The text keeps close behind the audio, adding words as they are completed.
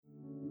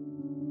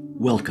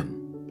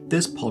Welcome.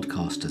 This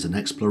podcast is an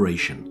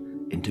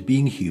exploration into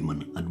being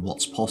human and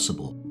what's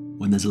possible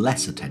when there's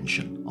less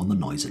attention on the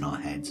noise in our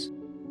heads.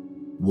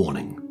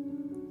 Warning.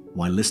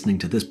 While listening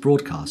to this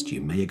broadcast,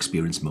 you may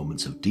experience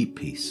moments of deep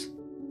peace,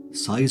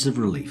 sighs of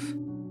relief,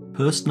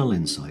 personal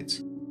insights,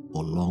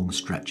 or long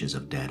stretches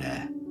of dead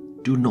air.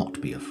 Do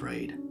not be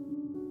afraid.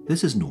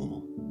 This is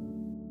normal.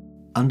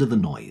 Under the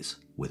Noise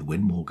with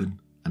Win Morgan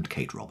and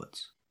Kate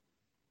Roberts.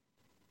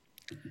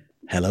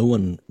 Hello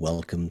and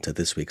welcome to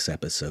this week's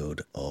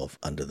episode of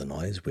Under the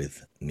Noise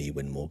with me,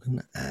 Win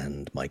Morgan,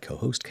 and my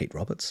co-host, Kate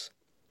Roberts.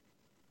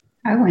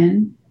 Hi,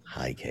 Win.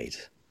 Hi,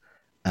 Kate.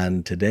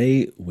 And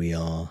today we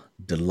are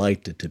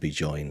delighted to be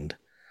joined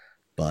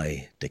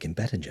by Dickon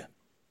Bettinger.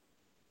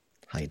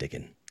 Hi,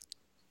 Dickon.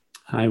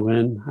 Hi,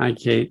 Win. Hi,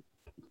 Kate.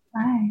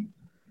 Hi.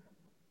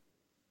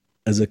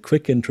 As a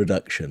quick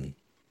introduction,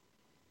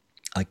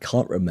 I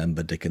can't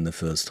remember, Dickon, the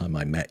first time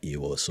I met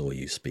you or saw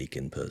you speak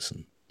in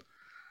person.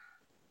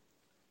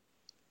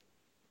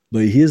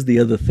 But here's the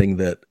other thing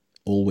that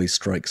always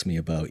strikes me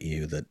about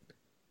you, that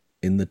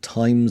in the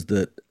times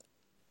that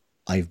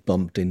I've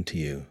bumped into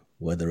you,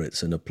 whether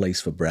it's in a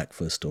place for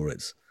breakfast or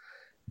it's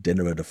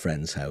dinner at a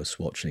friend's house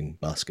watching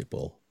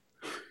basketball,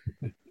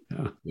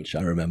 which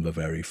I remember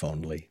very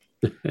fondly,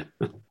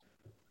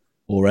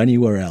 or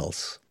anywhere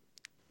else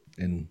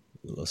in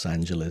Los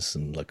Angeles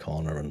and La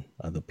Conner and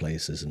other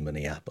places in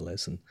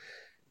Minneapolis, and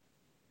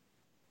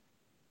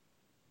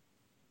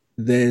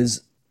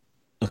there's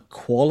a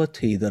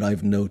quality that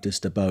I've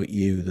noticed about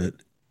you that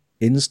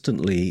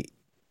instantly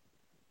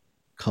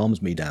calms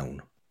me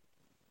down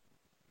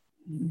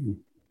and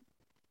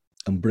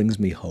brings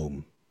me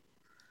home.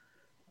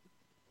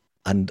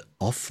 And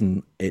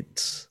often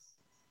it's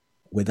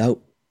without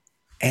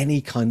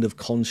any kind of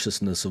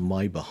consciousness on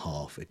my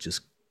behalf, it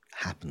just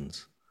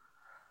happens.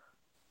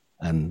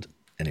 And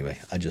anyway,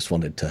 I just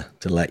wanted to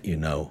let you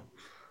know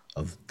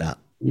of that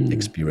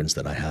experience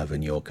that I have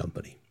in your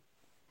company.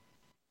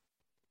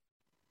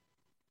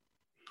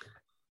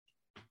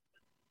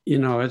 You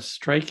know, it's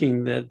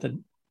striking that the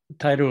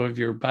title of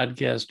your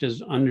podcast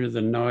is Under the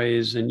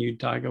Noise, and you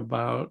talk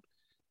about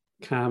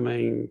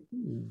calming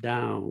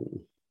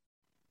down.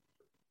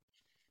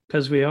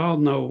 Because we all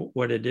know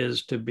what it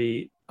is to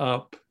be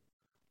up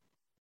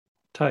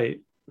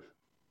tight,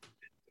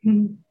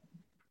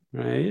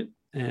 right?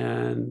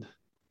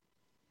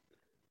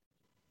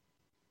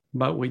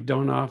 But we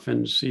don't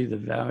often see the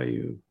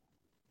value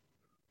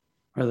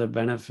or the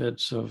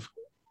benefits of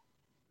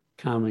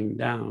calming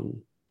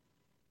down.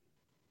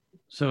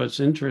 So it's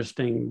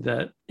interesting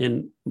that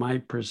in my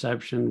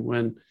perception,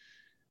 when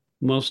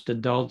most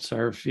adults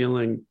are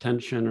feeling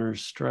tension or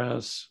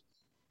stress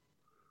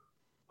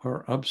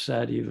or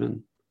upset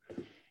even,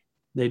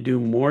 they do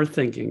more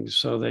thinking,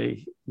 so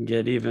they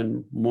get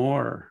even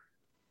more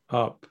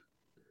up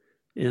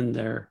in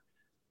their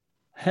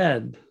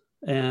head.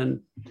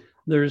 And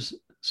there's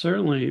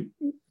certainly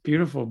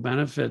beautiful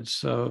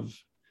benefits of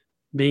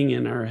being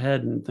in our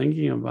head and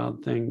thinking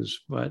about things,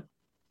 but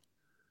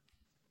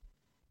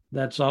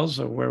that's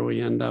also where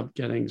we end up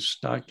getting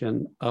stuck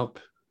and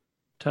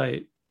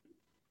uptight.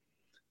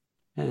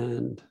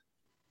 And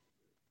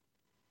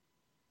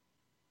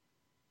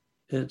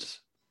it's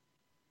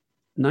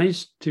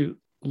nice to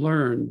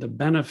learn the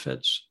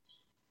benefits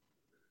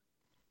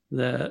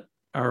that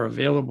are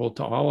available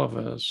to all of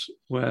us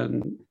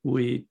when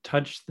we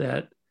touch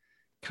that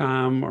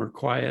calm or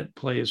quiet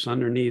place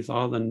underneath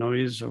all the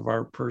noise of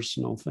our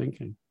personal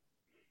thinking.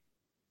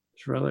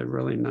 It's really,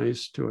 really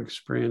nice to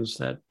experience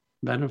that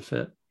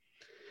benefit.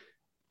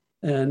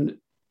 And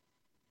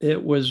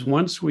it was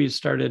once we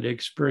started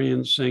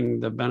experiencing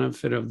the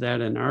benefit of that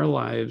in our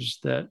lives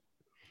that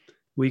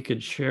we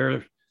could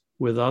share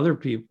with other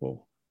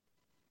people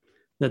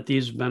that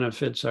these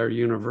benefits are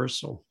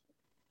universal.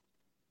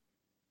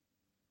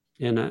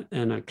 In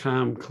a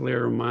calm,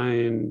 clear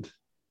mind,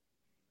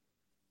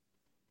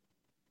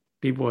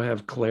 people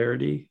have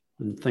clarity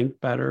and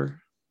think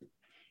better.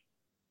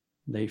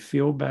 They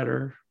feel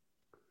better.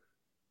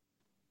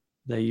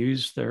 They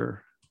use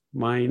their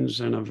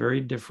minds in a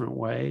very different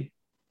way.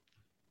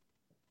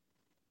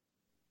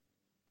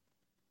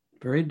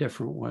 Very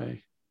different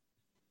way.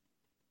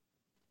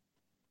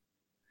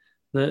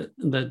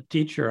 The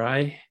teacher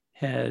I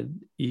had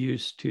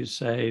used to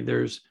say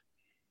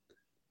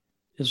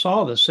it's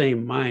all the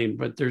same mind,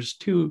 but there's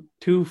two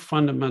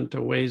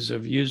fundamental ways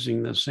of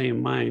using the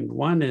same mind.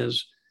 One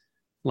is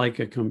like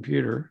a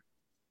computer,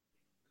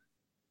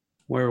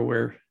 where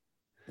we're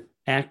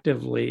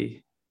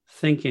actively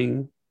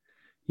thinking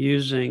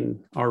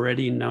using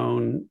already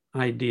known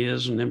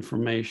ideas and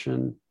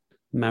information,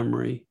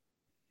 memory.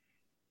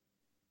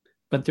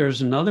 But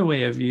there's another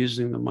way of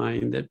using the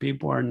mind that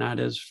people are not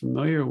as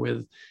familiar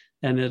with,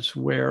 and it's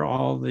where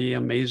all the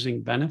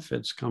amazing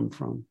benefits come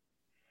from.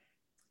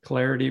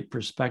 Clarity,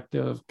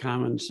 perspective,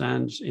 common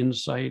sense,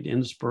 insight,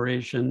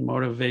 inspiration,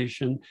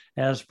 motivation,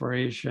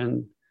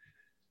 aspiration,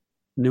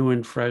 new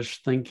and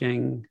fresh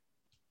thinking.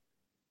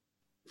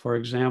 For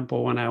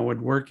example, when I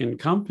would work in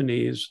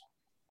companies,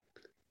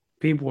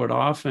 people would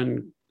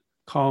often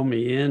call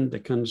me in to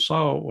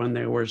consult when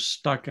they were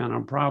stuck on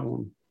a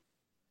problem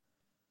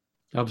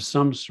of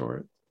some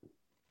sort.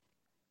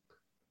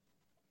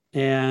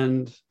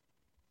 And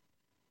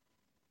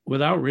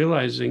without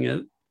realizing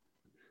it,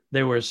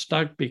 they were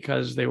stuck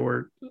because they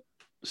were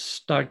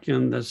stuck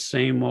in the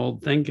same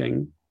old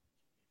thinking.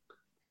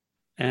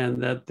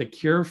 And that the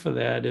cure for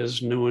that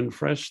is new and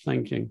fresh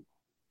thinking,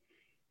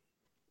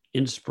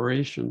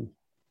 inspiration,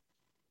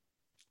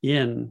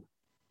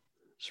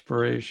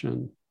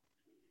 inspiration,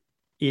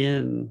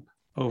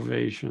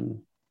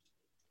 innovation,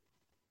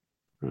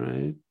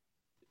 right?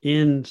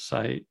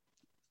 Insight.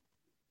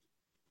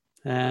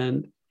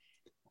 And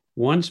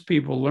once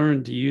people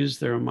learn to use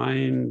their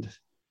mind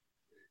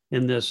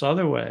in this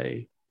other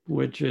way,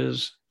 which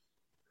is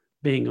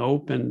being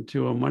open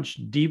to a much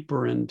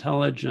deeper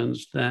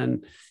intelligence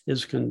than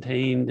is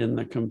contained in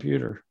the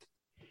computer.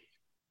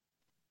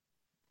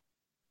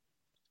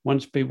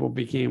 Once people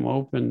became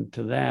open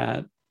to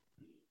that,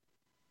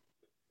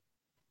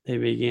 they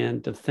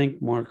began to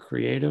think more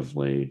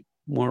creatively,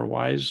 more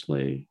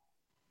wisely,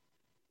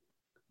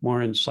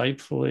 more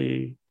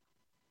insightfully,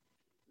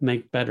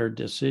 make better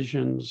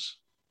decisions,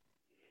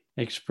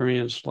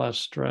 experience less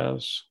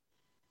stress.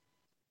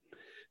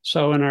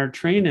 So in our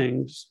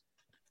trainings,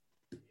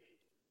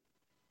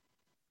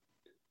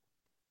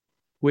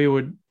 we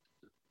would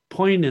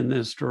point in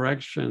this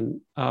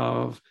direction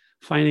of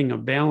finding a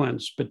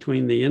balance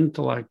between the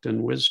intellect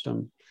and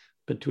wisdom,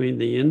 between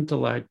the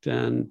intellect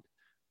and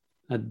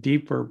a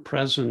deeper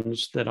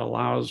presence that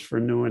allows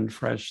for new and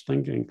fresh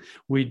thinking.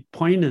 We'd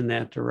point in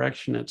that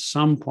direction at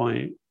some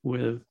point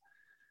with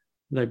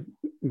the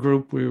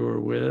group we were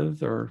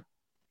with, or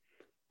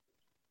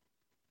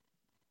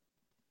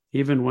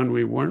even when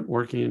we weren't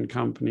working in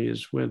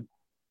companies, with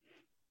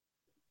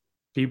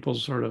people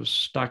sort of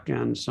stuck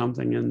on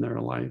something in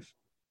their life.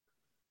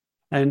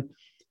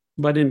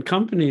 But in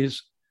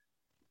companies,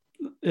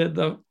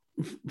 the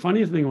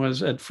funny thing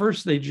was, at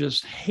first they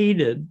just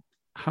hated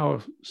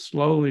how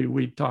slowly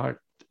we talked,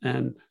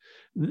 and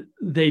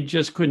they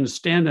just couldn't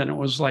stand it. It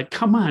was like,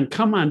 come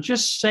on,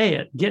 just say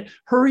it.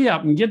 Hurry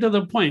up and get to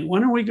the point.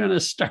 When are we going to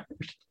start?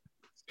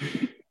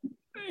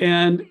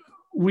 And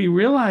we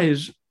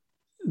realized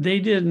they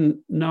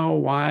didn't know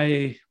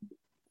why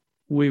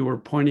we were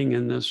pointing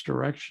in this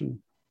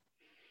direction.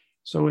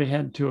 So we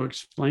had to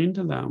explain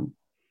to them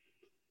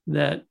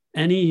that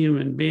any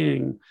human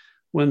being,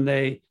 when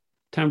they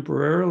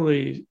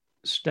temporarily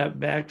step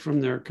back from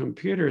their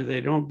computer,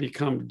 they don't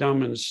become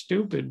dumb and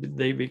stupid.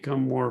 They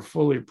become more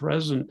fully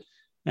present,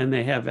 and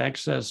they have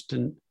access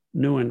to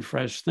new and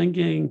fresh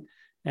thinking,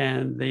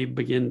 and they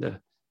begin to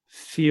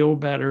feel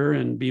better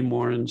and be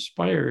more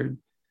inspired.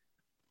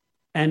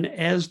 And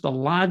as the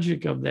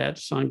logic of that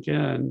sunk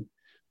in,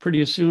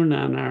 pretty soon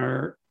on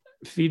our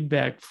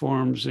feedback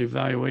forms,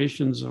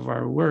 evaluations of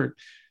our work,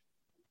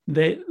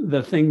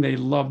 the thing they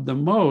loved the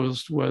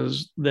most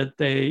was that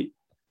they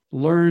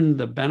learned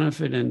the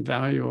benefit and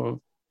value of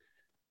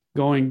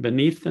going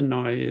beneath the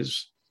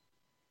noise,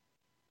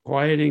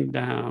 quieting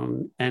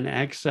down, and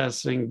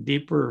accessing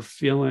deeper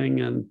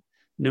feeling and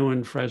new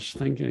and fresh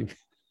thinking.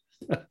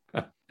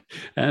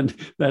 And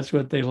that's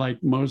what they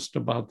liked most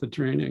about the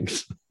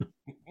trainings.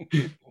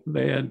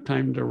 They had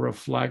time to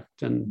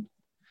reflect and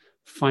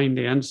find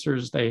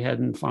answers they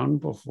hadn't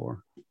found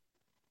before.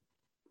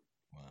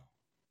 Wow.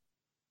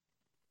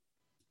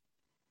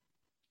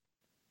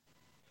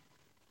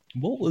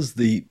 What was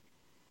the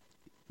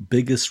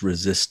biggest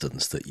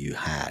resistance that you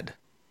had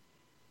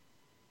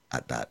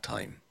at that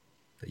time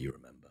that you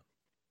remember?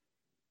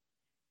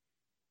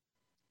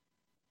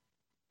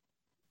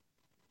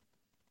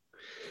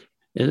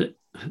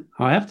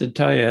 I have to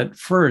tell you, at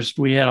first,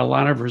 we had a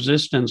lot of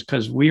resistance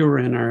because we were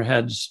in our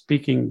heads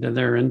speaking to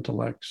their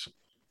intellects.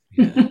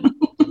 Yeah.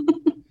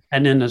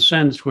 And in a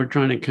sense, we're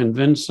trying to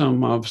convince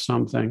them of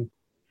something.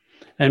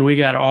 And we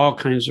got all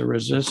kinds of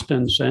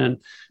resistance.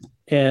 And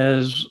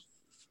as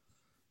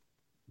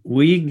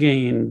we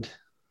gained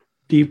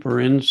deeper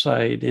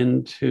insight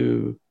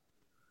into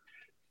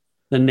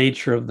the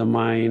nature of the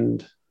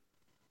mind,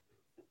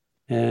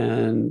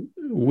 and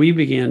we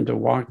began to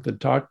walk the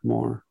talk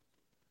more.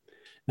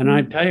 And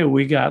I tell you,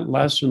 we got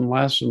less and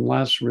less and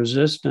less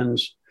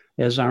resistance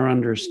as our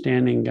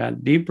understanding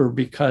got deeper,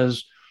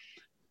 because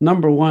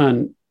number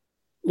one,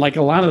 like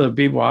a lot of the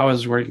people I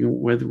was working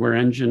with were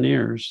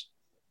engineers,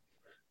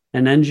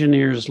 and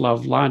engineers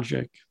love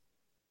logic.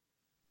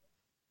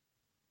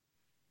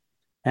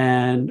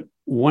 And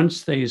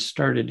once they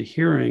started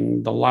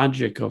hearing the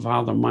logic of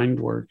how the mind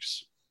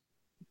works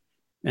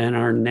and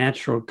our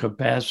natural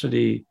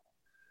capacity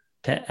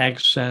to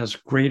access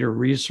greater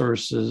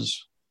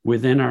resources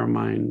within our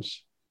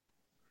minds,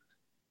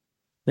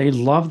 they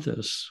love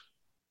this.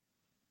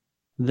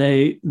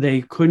 They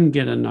couldn't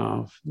get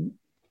enough.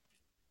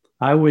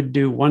 I would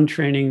do one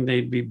training,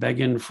 they'd be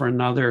begging for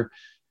another,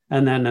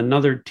 and then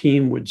another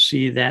team would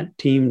see that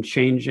team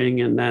changing,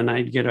 and then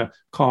I'd get a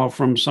call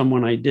from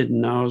someone I didn't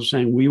know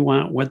saying, we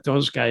want what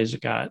those guys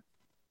got.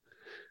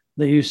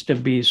 They used to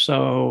be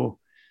so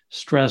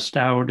stressed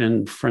out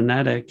and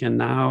frenetic, and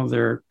now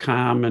they're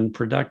calm and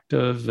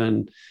productive,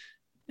 and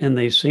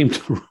they seem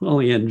to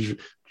really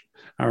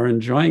are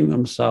enjoying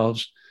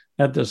themselves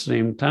at the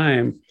same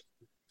time.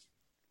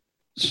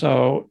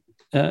 So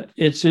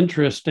it's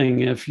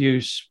interesting if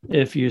you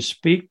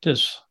speak to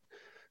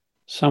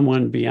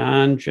someone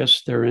beyond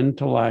just their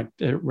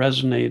intellect, it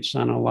resonates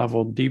on a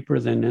level deeper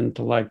than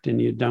intellect,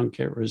 and you don't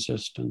get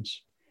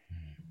resistance.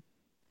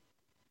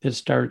 It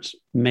starts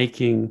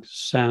making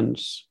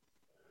sense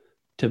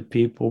to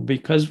people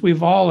because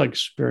we've all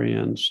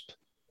experienced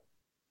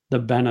the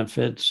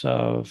benefits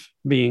of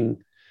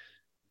being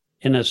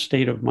in a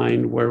state of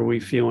mind where we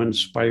feel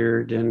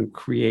inspired and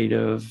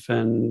creative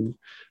and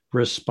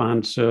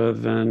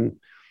responsive, and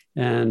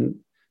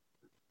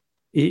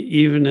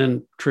even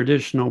in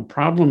traditional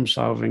problem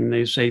solving,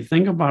 they say,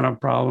 think about a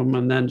problem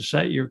and then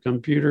set your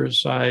computer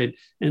aside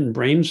and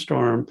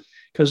brainstorm,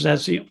 because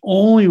that's the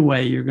only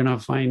way you're going to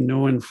find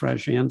new and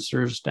fresh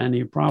answers to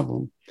any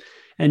problem.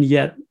 And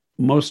yet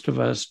most of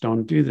us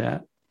don't do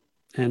that.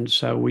 And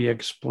so we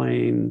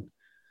explain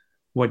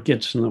what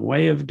gets in the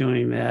way of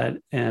doing that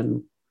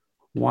and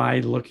why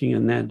looking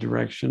in that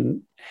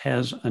direction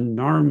has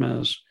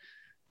enormous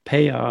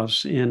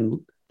payoffs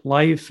in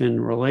life,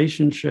 in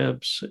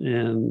relationships,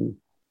 in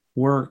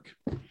work.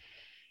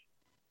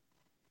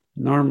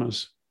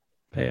 Enormous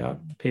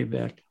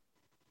payback.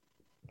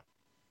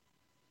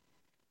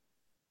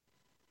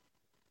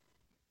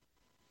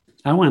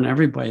 I want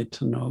everybody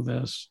to know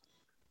this,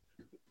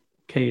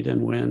 Kate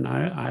and Wynn.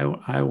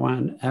 I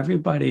want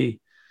everybody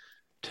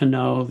to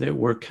know that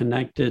we're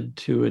connected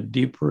to a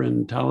deeper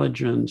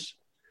intelligence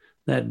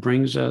that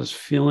brings us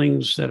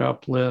feelings that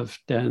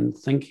uplift and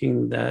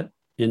thinking that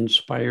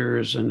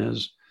inspires and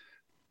is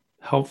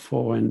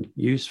helpful and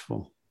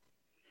useful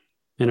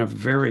in a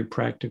very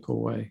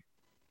practical way.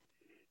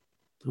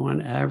 I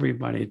want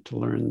everybody to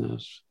learn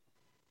this.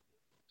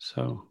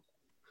 So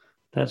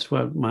that's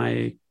what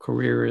my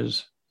career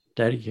is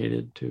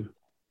dedicated to,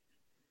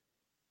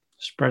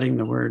 spreading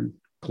the word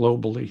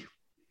globally.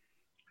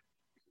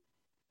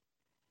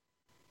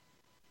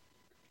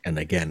 And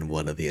again,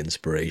 one of the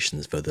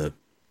inspirations for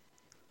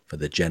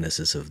the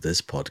genesis of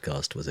this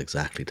podcast was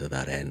exactly to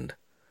that end.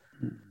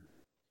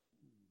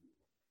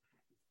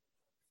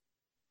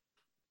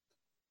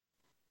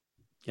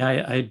 Yeah,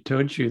 I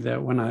told you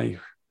that when I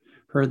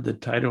heard the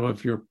title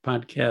of your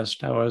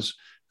podcast, I was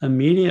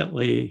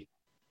immediately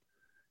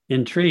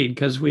intrigued,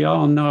 because we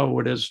all know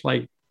what it's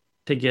like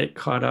to get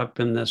caught up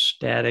in the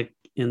static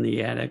in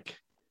the attic,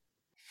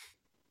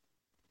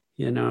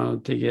 to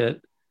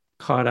get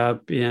caught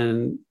up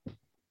in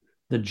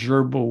the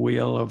gerbil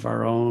wheel of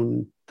our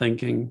own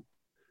thinking,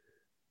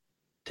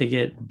 to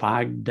get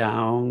bogged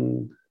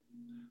down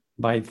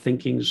by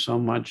thinking so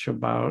much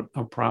about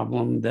a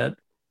problem that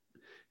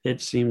it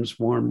seems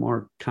more and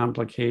more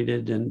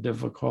complicated and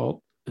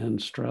difficult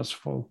and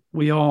stressful.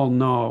 We all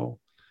know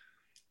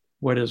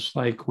what it's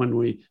like when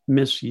we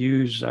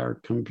misuse our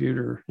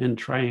computer and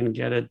try and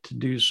get it to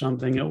do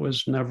something it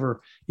was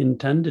never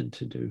intended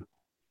to do.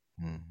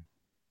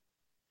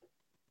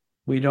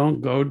 We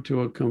don't go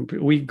to a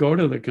computer. We go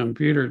to the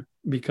computer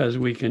because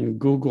we can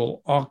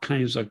Google all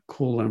kinds of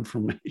cool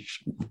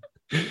information.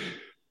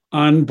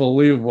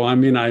 Unbelievable. I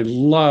mean, I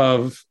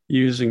love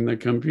using the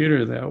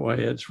computer that way.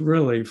 It's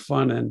really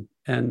fun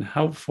and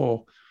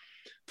helpful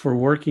for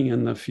working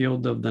in the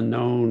field of the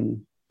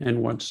known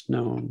and what's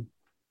known.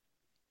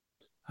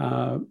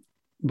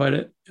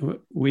 But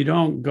we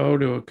don't go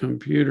to a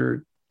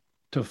computer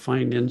to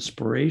find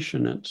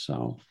inspiration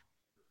itself.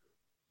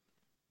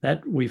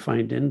 That we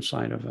find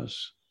inside of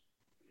us.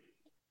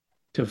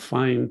 To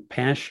find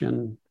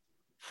passion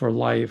for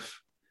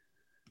life,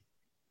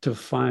 to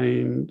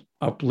find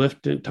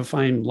uplifting, to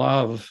find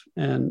love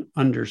and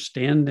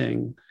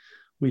understanding.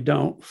 We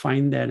don't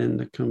find that in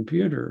the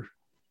computer,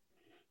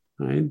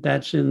 right?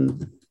 That's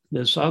in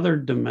this other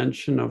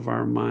dimension of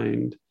our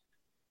mind.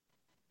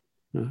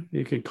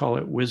 You could call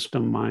it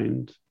wisdom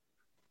mind.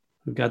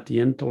 We've got the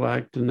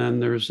intellect, and then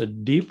there's a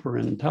deeper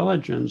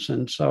intelligence.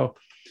 And so,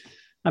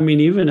 I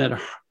mean, even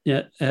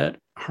at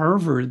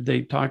Harvard,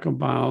 they talk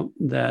about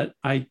that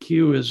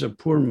IQ is a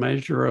poor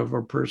measure of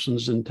a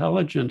person's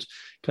intelligence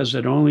because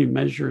it only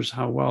measures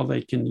how well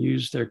they can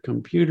use their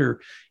computer.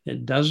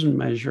 It doesn't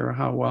measure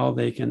how well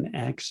they can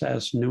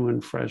access new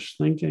and fresh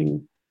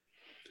thinking,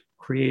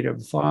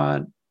 creative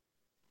thought.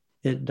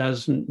 It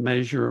doesn't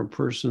measure a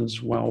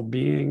person's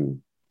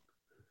well-being,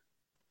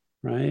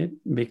 right?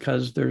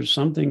 Because there's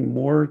something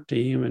more to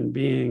human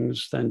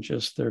beings than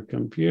just their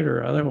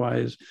computer.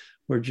 Otherwise,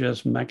 we're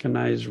just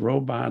mechanized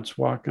robots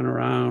walking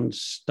around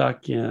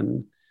stuck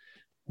in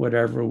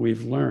whatever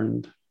we've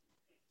learned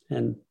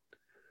and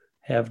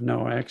have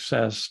no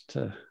access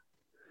to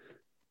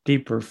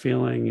deeper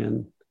feeling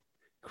and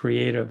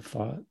creative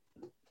thought.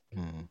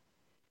 Mm.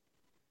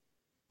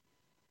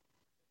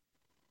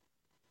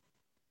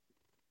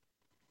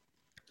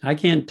 I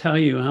can't tell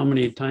you how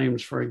many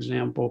times, for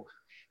example,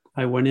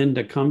 I went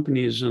into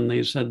companies and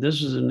they said,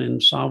 this is an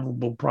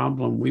insolvable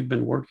problem. We've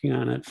been working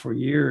on it for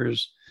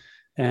years.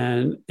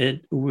 And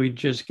we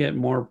just get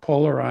more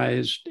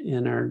polarized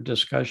in our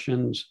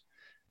discussions,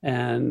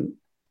 and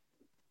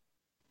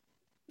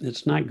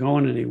it's not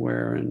going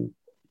anywhere. And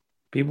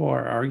people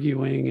are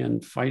arguing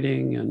and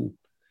fighting, and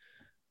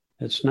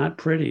it's not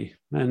pretty,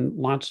 and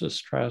lots of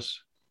stress.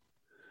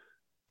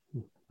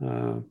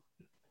 And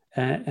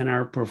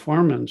our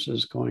performance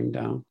is going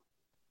down.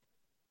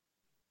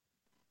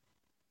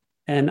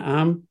 And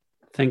I'm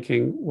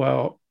thinking,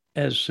 well,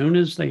 as soon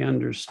as they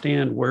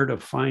understand where to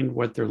find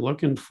what they're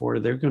looking for,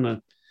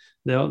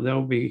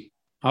 they'll be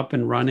up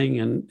and running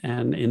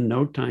and in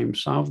no time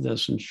solve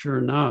this. And sure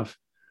enough,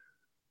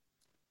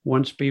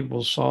 once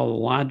people saw the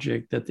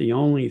logic that the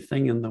only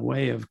thing in the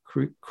way of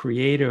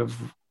creative,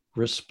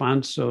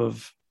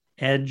 responsive,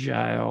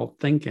 agile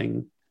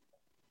thinking,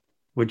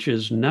 which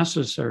is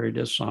necessary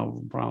to solve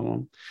a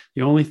problem,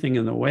 the only thing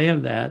in the way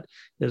of that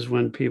is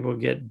when people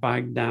get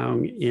bogged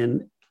down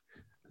in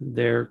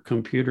their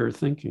computer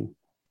thinking.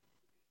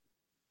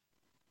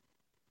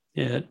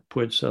 It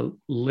puts a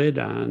lid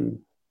on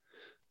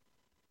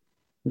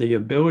the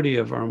ability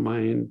of our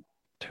mind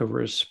to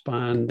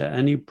respond to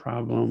any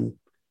problem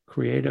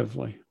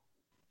creatively.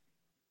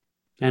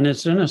 And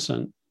it's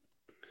innocent.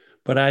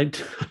 But I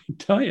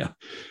tell you,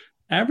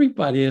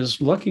 everybody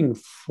is looking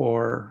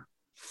for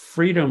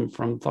freedom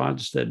from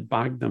thoughts that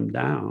bog them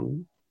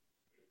down.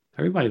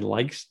 Everybody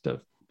likes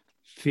to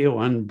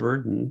feel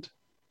unburdened.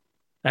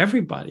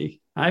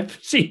 Everybody. I've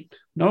seen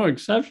no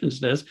exceptions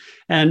to this.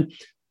 And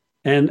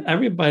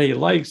everybody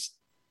likes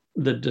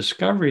the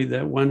discovery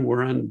that when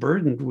we're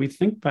unburdened, we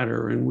think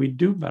better and we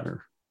do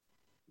better.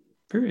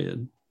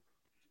 Period.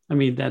 I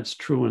mean, that's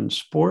true in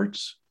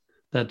sports.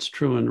 That's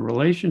true in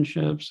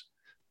relationships.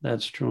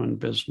 That's true in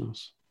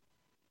business.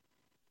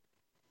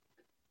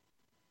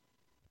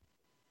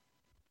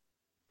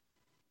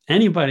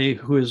 Anybody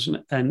who is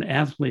an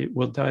athlete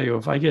will tell you,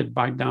 if I get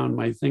bogged down in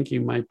my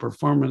thinking, my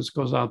performance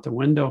goes out the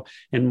window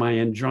and my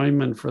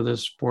enjoyment for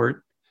this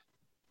sport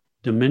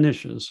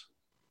diminishes.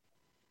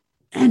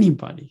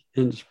 Anybody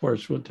in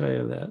sports will tell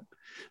you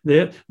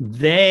that.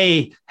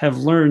 They have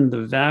learned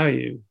the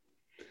value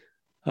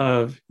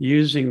of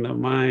using the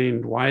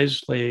mind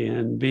wisely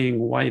and being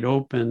wide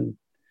open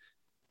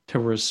to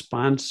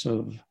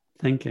responsive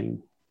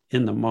thinking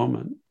in the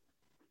moment.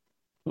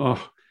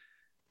 Oh,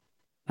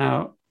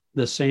 now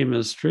the same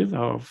is true,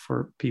 though,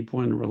 for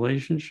people in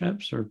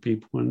relationships or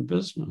people in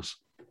business.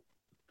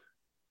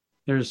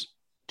 There's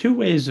two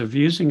ways of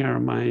using our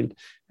mind,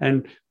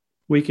 and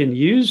we can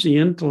use the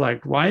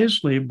intellect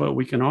wisely, but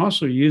we can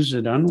also use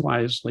it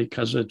unwisely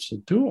because it's a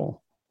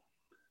tool.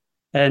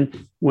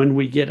 And when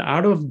we get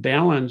out of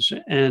balance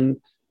and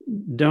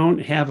don't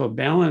have a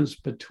balance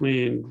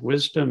between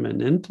wisdom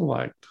and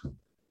intellect,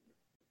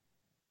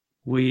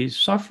 we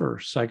suffer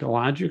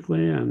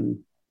psychologically and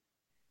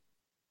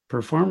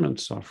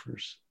performance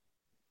suffers.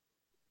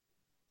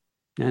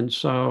 And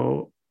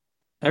so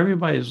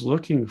everybody's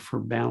looking for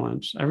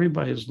balance.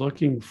 Everybody's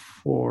looking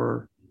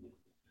for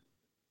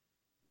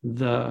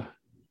the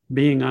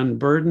being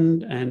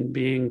unburdened and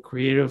being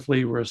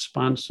creatively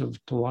responsive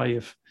to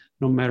life,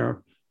 no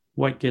matter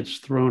what gets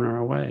thrown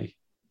our way.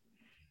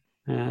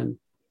 And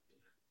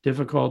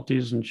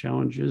difficulties and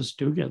challenges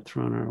do get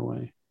thrown our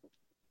way.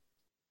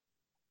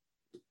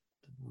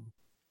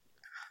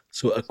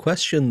 So a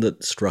question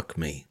that struck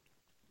me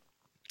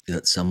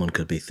that someone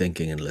could be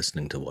thinking and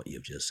listening to what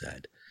you've just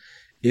said.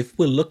 If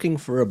we're looking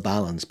for a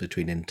balance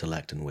between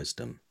intellect and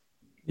wisdom,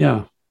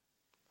 yeah,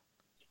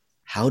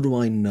 how do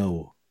I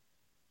know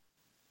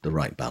the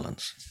right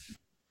balance?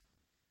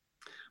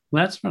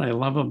 Well, that's what I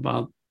love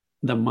about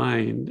the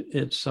mind.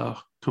 It's a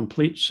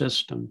complete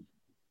system.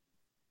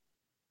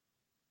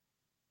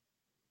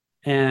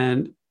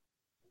 And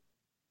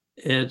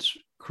it's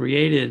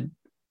created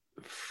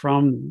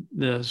from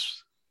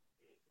this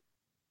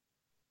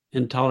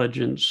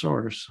intelligent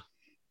source.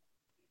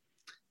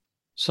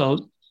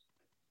 So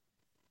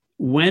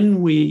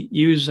when we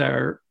use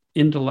our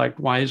intellect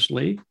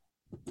wisely,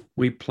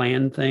 we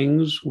plan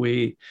things,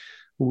 we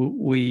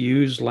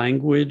use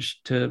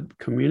language to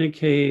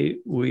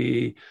communicate,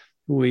 we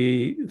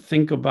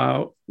think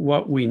about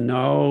what we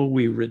know,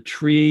 we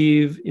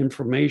retrieve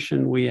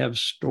information we have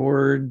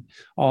stored,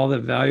 all the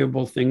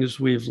valuable things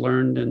we've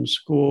learned in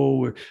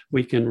school,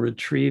 we can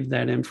retrieve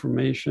that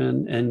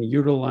information and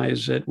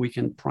utilize it. We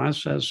can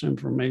process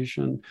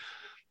information.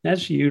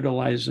 That's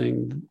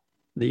utilizing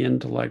the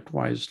intellect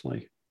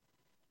wisely.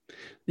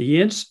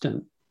 The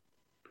instant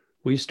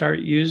we start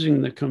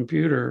using the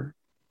computer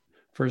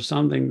for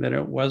something that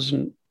it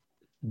wasn't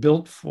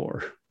built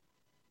for,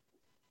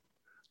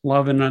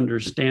 love and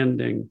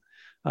understanding,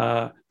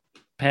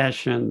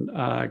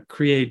 passion,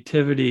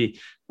 creativity,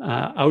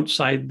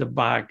 outside the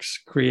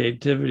box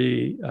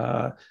creativity,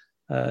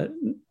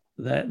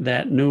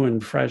 that new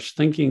and fresh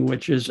thinking,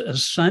 which is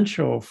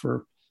essential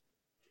for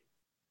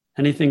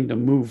anything to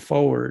move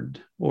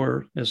forward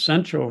or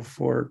essential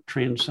for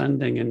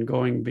transcending and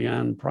going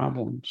beyond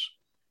problems,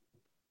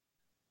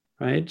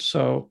 right?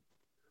 So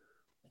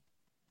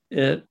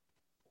it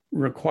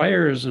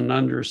requires an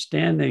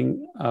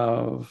understanding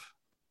of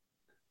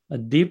a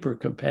deeper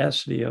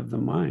capacity of the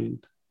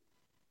mind.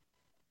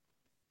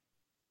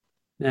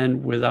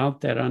 And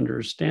without that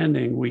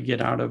understanding, we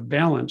get out of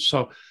balance.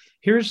 So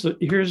here's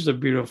the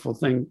beautiful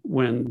thing.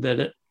 When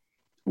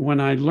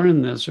I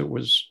learned this, it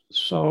was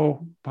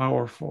so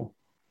powerful.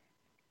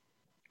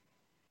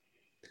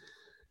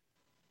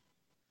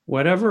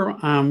 Whatever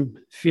I'm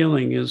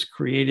feeling is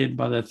created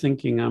by the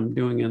thinking I'm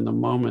doing in the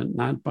moment,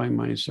 not by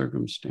my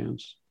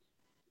circumstance.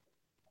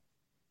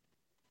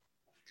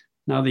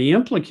 Now, the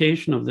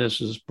implication of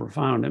this is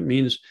profound. It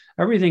means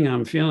everything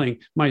I'm feeling,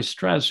 my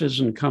stress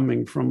isn't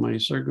coming from my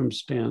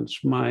circumstance,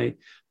 my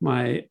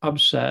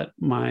upset,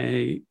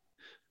 my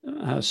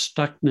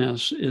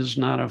stuckness is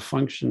not a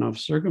function of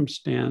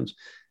circumstance.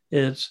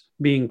 It's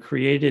being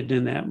created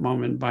in that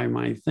moment by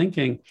my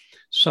thinking,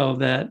 so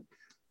that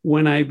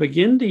when I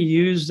begin to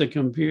use the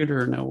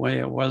computer in a way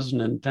it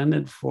wasn't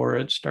intended for,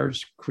 it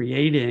starts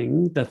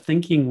creating, the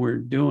thinking we're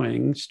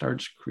doing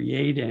starts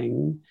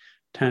creating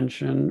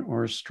tension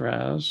or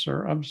stress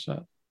or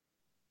upset.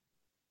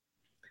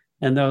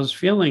 And those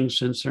feelings,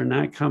 since they're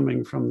not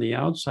coming from the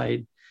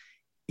outside,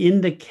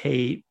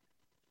 indicate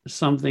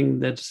something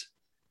that's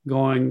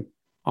going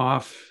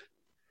off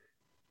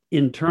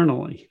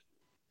internally.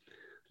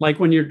 Like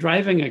when you're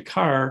driving a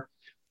car,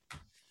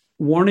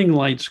 warning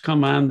lights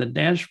come on the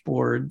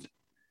dashboard.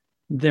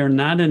 They're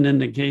not an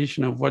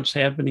indication of what's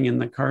happening in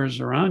the cars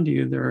around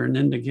you. They're an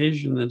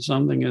indication that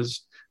something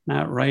is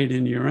not right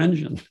in your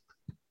engine.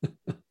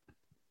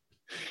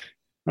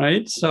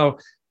 Right? So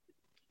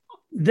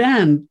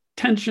then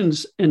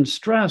tensions and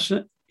stress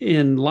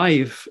in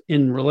life,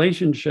 in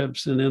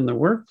relationships, and in the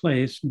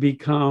workplace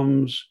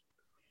becomes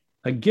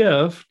a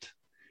gift.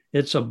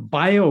 It's a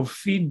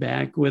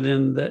biofeedback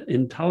within the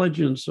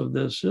intelligence of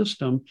the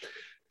system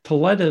to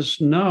let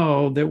us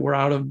know that we're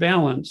out of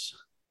balance,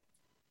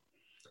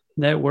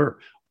 that we're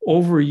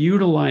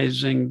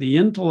overutilizing the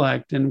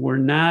intellect and we're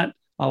not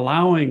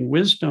allowing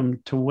wisdom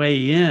to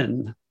weigh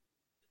in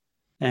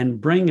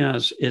and bring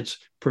us its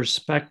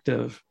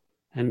perspective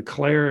and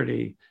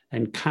clarity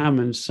and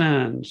common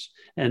sense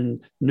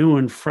and new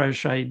and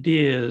fresh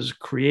ideas,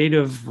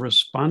 creative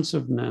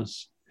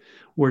responsiveness.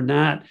 We're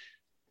not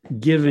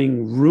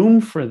giving room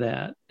for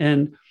that.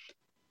 And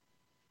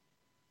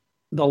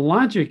the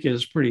logic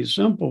is pretty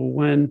simple.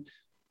 When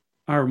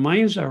our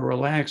minds are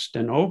relaxed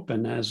and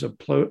open as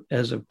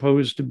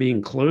opposed to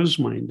being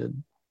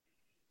closed-minded,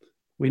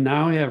 we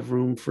now have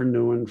room for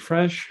new and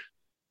fresh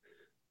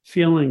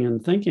feeling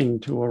and thinking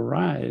to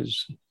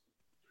arise,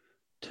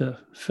 to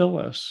fill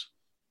us,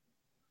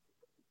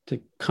 to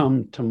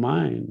come to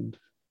mind.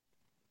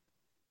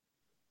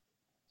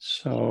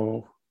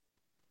 So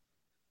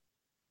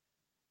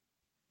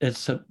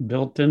it's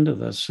built into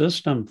the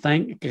system.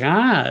 Thank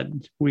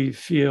God we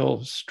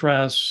feel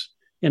stress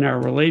in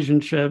our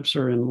relationships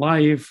or in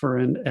life or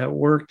at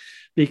work,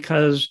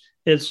 because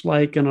it's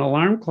like an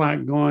alarm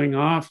clock going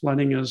off,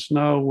 letting us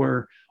know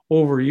we're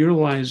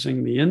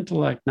overutilizing the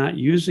intellect, not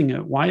using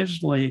it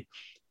wisely.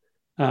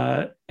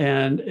 And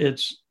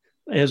it's,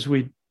 as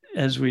we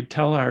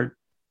tell our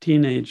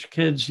teenage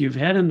kids, you've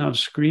had enough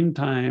screen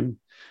time.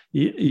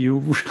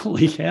 You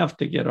really have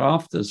to get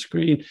off the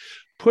screen,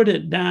 put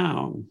it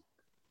down,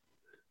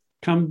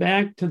 come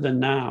back to the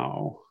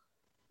now,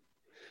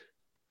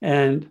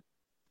 and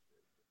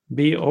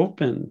be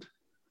open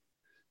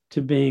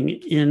to being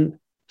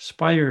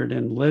inspired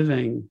and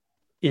living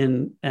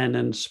in an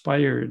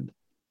inspired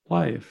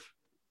life,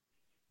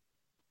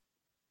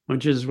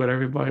 which is what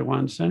everybody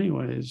wants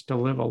anyways, to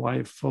live a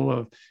life full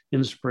of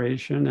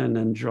inspiration and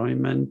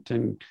enjoyment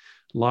and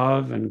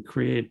love and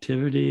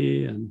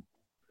creativity. And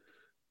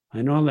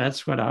I know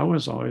that's what I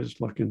was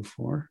always looking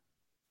for.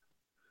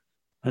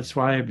 That's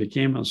why I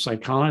became a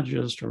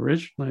psychologist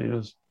originally.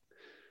 Is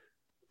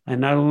I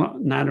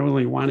not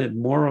only wanted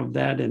more of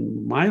that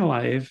in my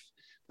life,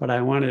 but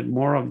I wanted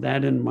more of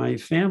that in my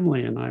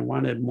family, and I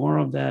wanted more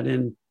of that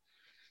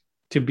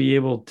to be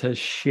able to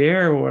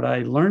share what I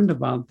learned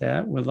about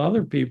that with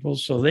other people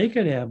so they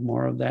could have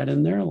more of that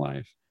in their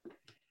life.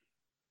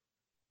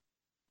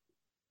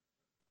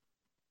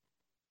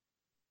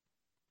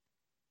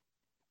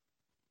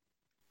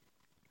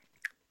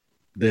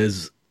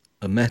 There's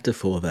a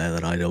metaphor there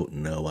that I don't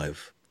know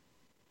I've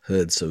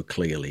heard so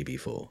clearly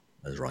before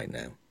as right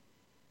now.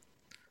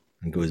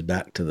 And goes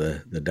back to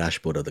the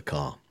dashboard of the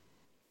car.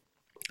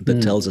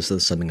 That tells us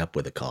there's something up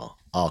with the car,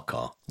 our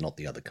car, not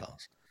the other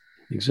cars.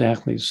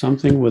 Exactly.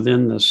 Something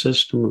within the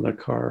system of the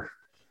car.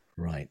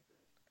 Right.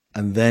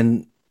 And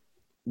then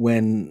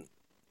and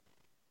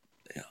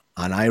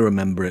I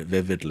remember it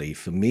vividly,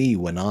 for me,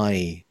 when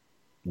I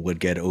would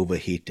get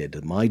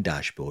overheated, my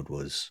dashboard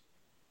was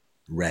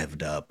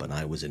revved up and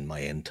I was in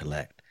my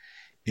intellect.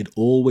 It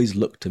always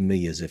looked to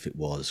me as if it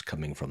was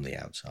coming from the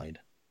outside.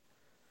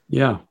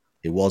 Yeah.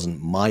 It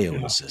wasn't my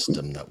own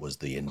system that was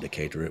the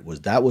indicator.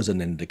 That was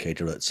an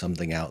indicator that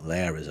something out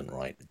there isn't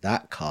right.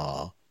 That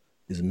car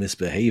is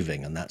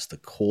misbehaving, and that's the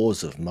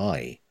cause of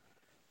my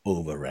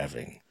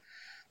over-revving.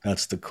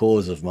 That's the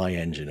cause of my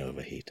engine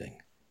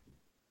overheating.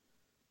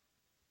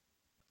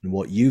 And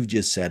what you've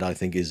just said, I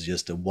think, is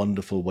just a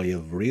wonderful way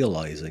of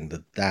realizing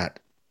that that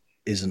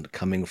isn't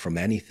coming from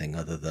anything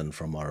other than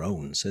from our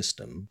own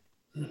system.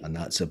 And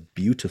that's a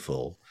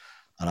beautiful,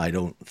 and I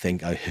don't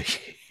think I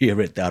hear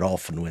it that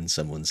often when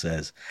someone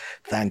says,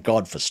 thank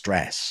God for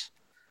stress.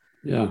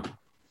 Yeah.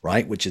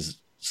 Right? Which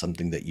is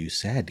something that you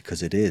said,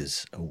 because it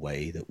is a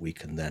way that we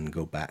can then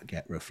go back,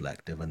 get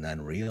reflective, and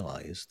then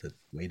realize that,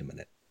 wait a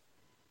minute,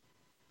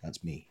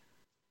 that's me.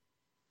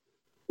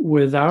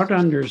 Without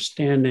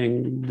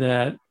understanding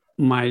that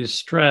my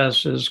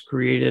stress is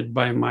created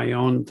by my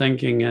own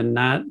thinking and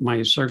not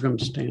my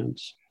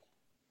circumstance,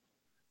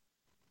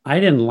 I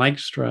didn't like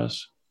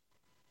stress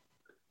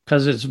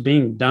because it's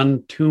being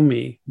done to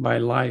me by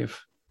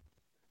life.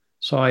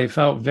 So I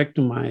felt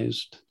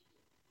victimized.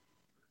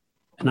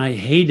 And I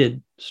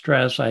hated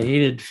stress. I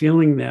hated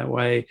feeling that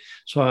way.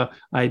 So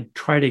I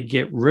try to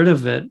get rid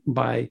of it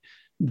by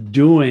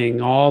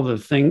doing all the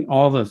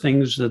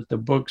things that the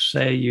books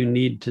say you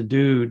need to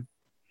do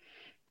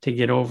to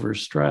get over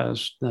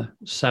stress, the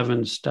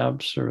 7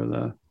 steps or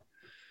the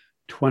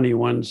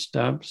 21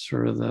 steps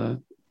or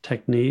the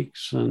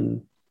techniques.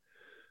 And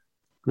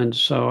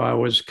so I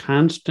was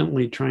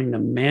constantly trying to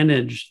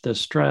manage the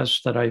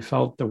stress that I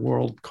felt the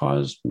world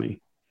caused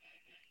me.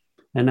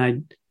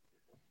 And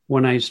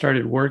when I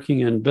started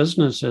working in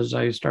businesses,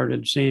 I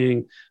started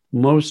seeing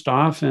most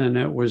often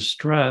it was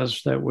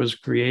stress that was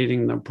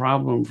creating the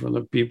problem for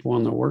the people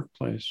in the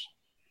workplace.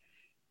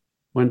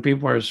 When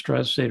people are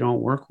stressed, they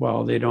don't work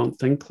well, they don't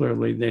think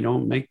clearly, they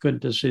don't make good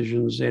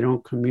decisions, they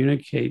don't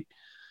communicate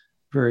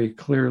very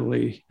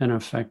clearly and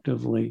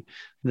effectively,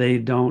 they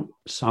don't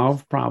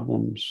solve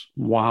problems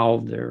while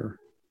they're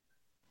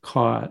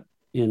caught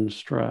in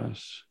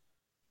stress.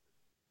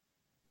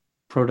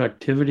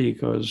 Productivity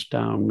goes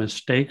down,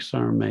 mistakes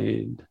are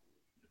made.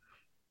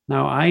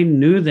 Now, I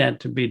knew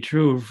that to be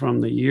true from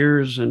the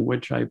years in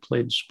which I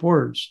played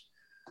sports.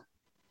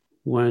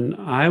 When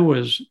I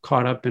was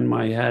caught up in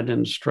my head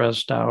and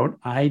stressed out,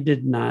 I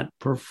did not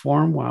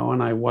perform well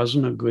and I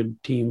wasn't a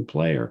good team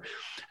player.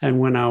 And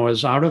when I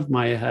was out of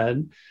my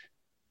head,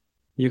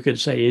 you could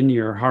say in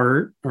your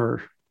heart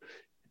or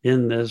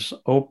in this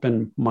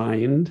open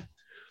mind,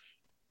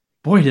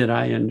 boy, did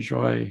I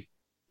enjoy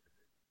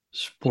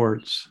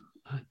sports.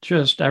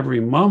 Just every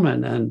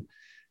moment.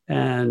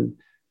 And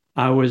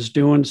I was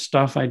doing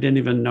stuff I didn't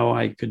even know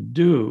I could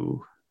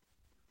do.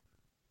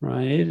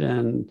 Right.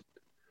 And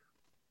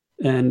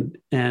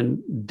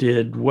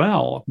did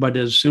well. But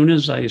as soon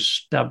as I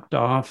stepped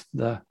off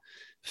the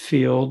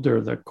field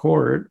or the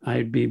court,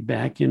 I'd be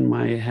back in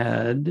my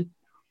head.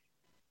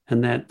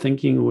 And that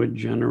thinking would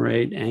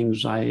generate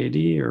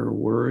anxiety or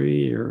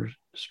worry or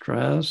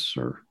stress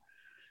or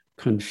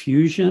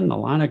confusion, a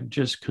lot of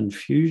just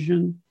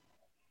confusion.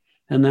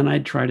 And then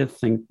I'd try to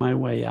think my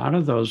way out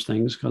of those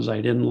things because I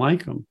didn't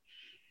like them.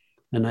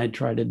 And I'd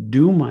try to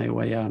do my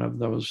way out of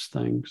those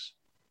things.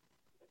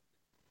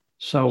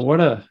 So what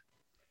a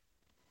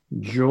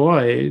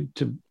joy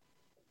to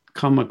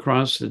come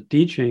across the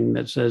teaching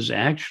that says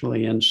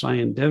actually and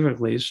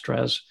scientifically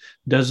stress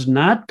does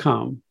not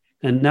come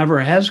and never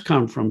has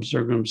come from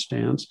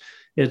circumstance.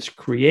 It's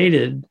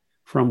created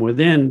from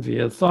within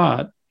via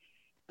thought.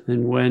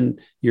 And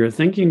when your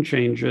thinking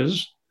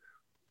changes,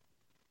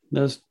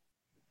 the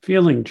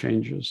feeling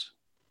changes.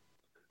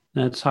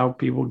 That's how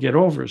people get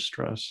over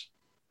stress.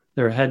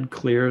 Their head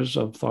clears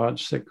of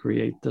thoughts that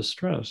create the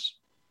stress.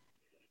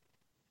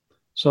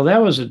 So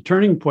that was a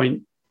turning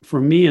point for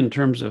me in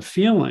terms of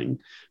feeling,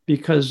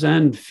 because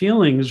then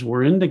feelings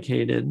were an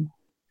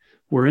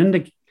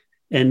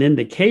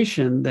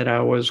indication that I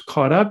was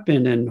caught up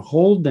in and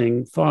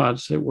holding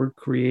thoughts that were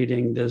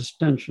creating this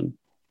tension.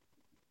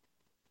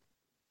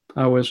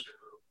 I was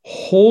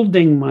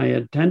holding my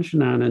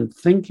attention on and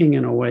thinking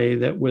in a way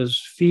that was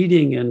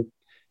feeding and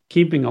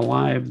keeping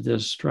alive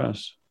this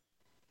stress.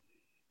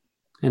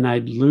 And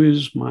I'd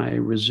lose my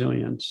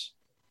resilience.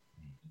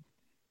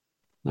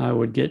 I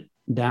would get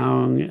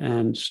down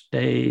and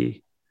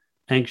stay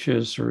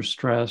anxious or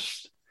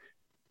stressed.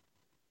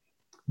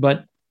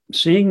 But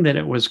seeing that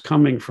it was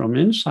coming from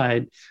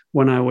inside,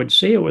 when I would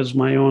see it was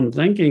my own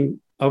thinking,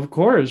 of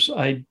course,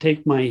 I'd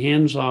take my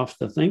hands off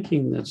the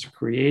thinking that's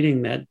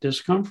creating that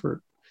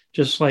discomfort.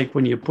 Just like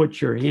when you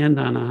put your hand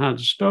on a hot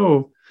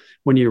stove,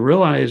 when you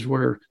realize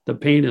where the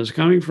pain is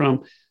coming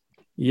from,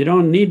 you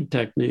don't need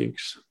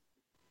techniques.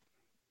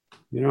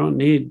 You don't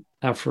need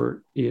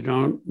effort. You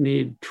don't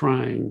need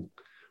trying.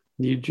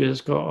 You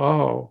just go,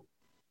 oh.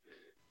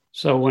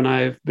 So when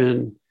I've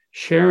been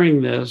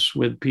sharing this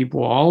with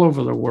people all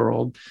over the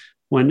world,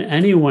 when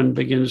anyone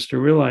begins to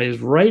realize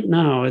right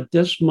now, at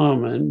this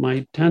moment,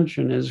 my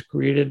tension is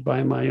created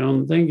by my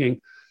own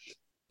thinking,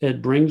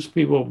 it brings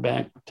people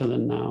back to the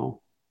now.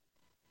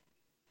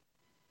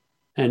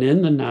 And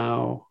in the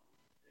now,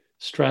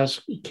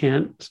 stress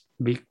can't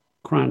be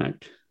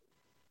chronic.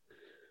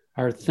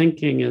 Our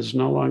thinking is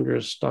no longer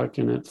stuck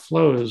and it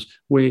flows.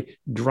 We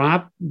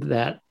drop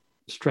that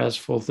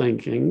stressful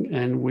thinking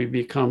and we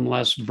become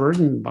less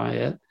burdened by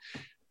it.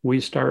 We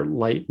start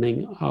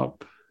lightening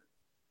up,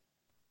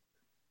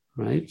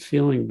 right?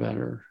 Feeling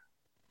better.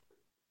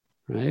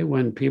 right?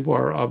 When people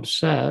are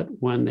upset,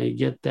 when they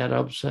get that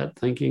upset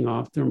thinking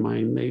off their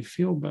mind, they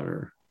feel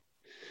better.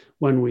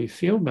 When we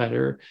feel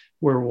better,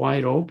 we're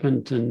wide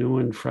open to new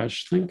and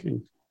fresh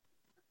thinking.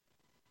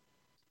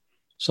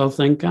 So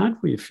thank God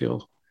we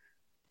feel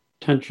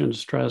tension,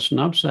 stress, and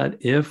upset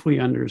if we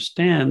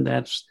understand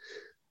that's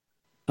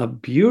a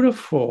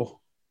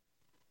beautiful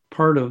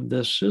part of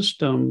this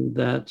system,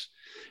 that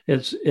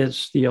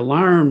it's the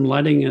alarm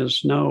letting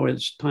us know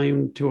it's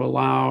time to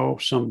allow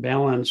some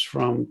balance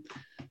from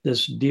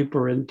this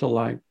deeper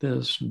intellect,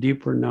 this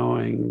deeper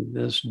knowing,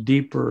 this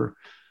deeper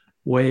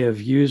way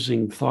of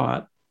using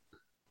thought,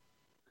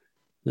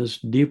 this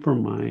deeper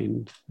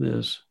mind,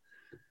 this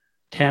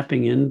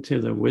tapping into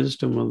the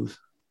wisdom of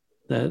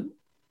that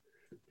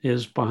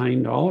is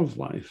behind all of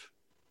life.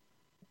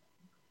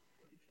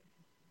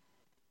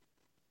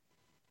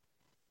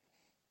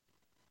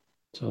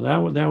 So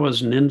that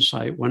was an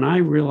insight. When I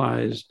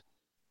realized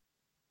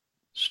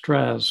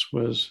stress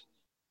was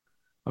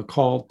a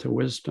call to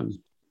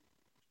wisdom,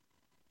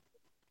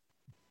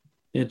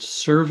 it's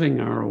serving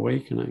our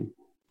awakening,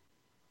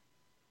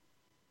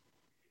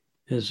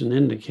 is an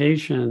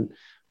indication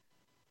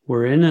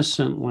we're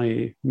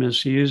innocently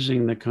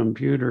misusing the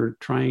computer,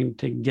 trying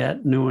to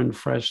get new and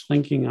fresh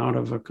thinking out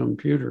of a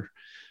computer,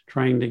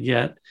 trying to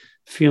get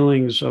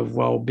feelings of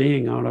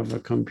well-being out of a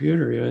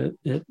computer.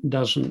 It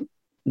doesn't,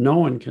 no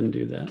one can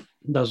do that.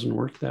 It doesn't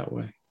work that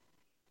way.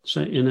 It's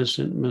an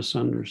innocent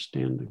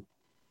misunderstanding.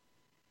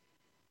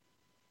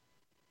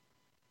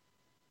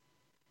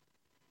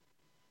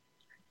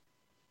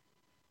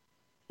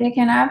 Dick,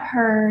 and I've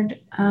heard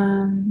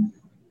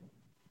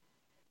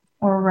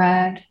or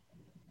read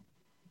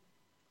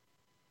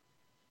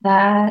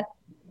that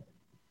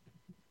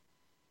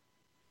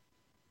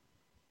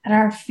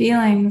our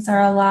feelings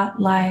are a lot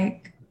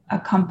like a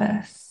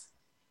compass,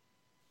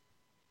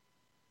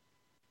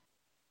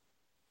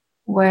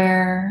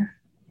 where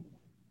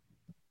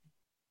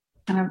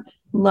kind of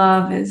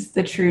love is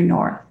the true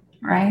north,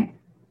 right?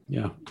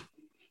 Yeah.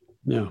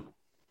 Yeah.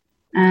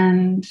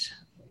 And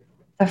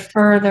the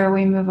further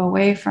we move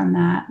away from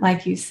that,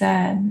 like you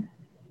said,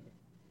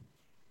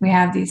 we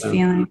have these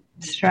feelings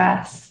of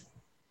stress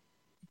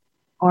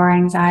or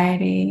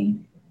anxiety,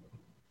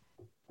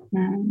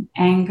 and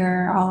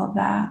anger, all of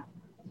that.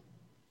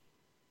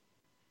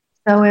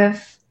 So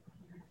if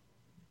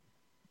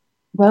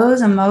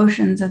those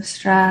emotions of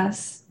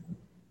stress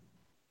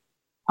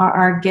are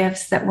our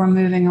gifts that we're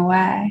moving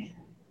away,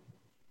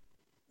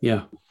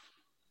 Yeah.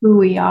 who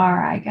we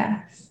are, I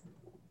guess,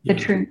 the Yeah.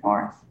 true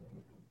north.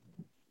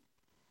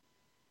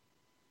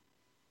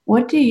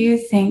 What do you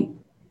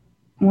think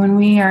when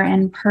we are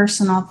in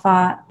personal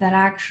thought that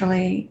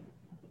actually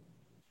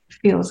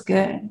feels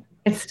good?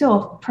 It's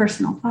still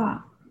personal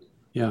thought.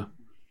 Yeah.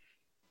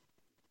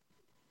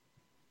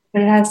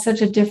 But it has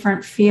such a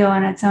different feel,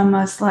 and it's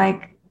almost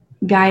like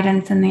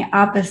guidance in the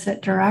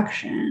opposite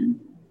direction.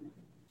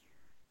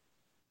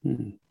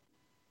 Mm-hmm.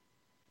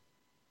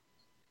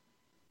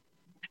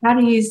 How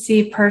do you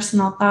see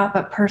personal thought,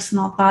 but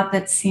personal thought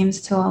that seems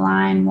to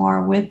align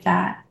more with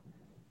that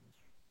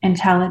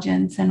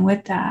intelligence and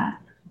with that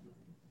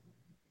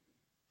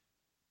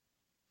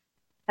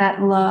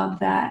love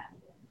that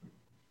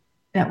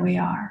we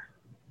are?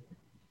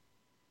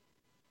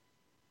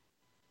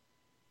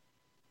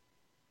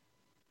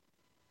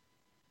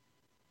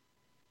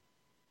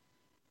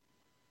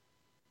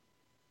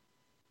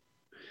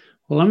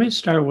 Well, let me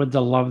start with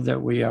the love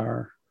that we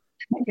are.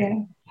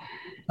 Okay.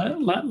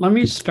 Let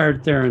me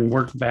start there and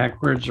work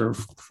backwards or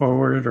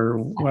forward or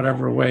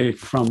whatever way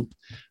from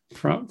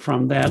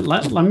that.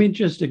 Let me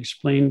just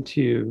explain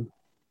to you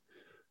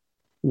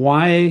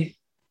why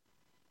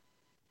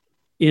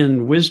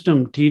in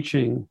wisdom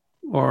teaching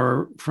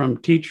or from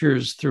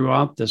teachers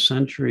throughout the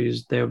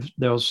centuries,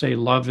 they'll say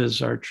love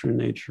is our true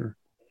nature.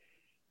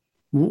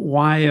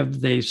 Why have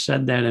they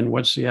said that, and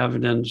what's the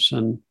evidence?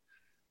 And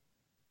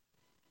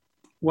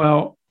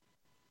well,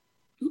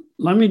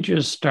 let me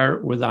just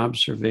start with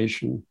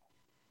observation.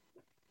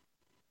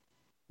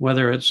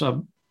 Whether it's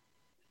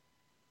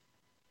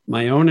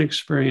my own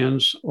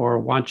experience or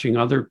watching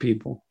other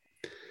people.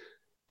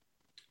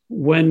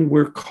 When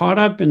we're caught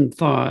up in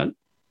thought,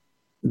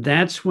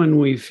 that's when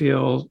we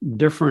feel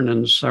different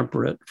and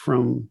separate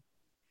from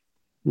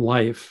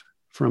life,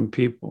 from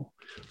people.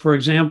 For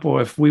example,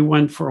 if we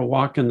went for a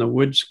walk in the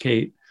woods,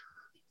 Kate,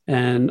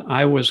 and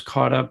I was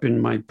caught up in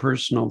my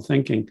personal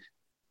thinking,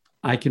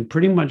 I can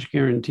pretty much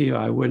guarantee you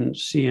I wouldn't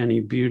see any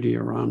beauty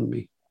around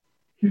me.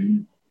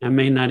 Mm-hmm. I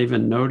may not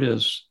even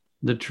notice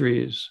the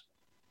trees.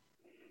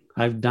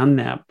 I've done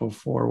that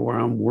before where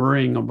I'm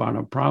worrying about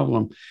a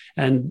problem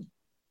and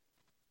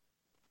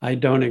I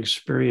don't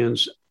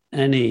experience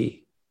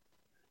any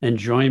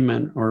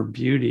enjoyment or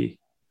beauty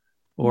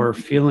or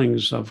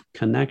feelings of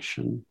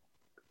connection.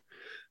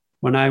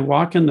 When I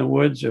walk in the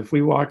woods, if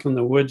we walk in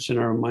the woods and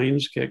our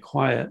minds get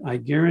quiet, I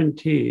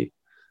guarantee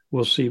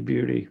we'll see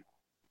beauty.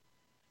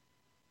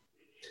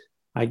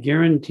 I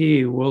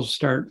guarantee we'll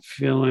start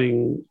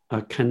feeling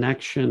a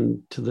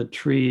connection to the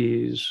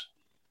trees,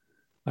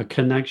 a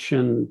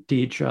connection to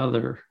each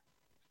other.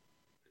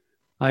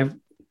 I've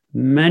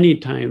many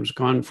times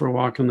gone for a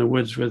walk in the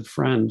woods with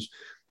friends.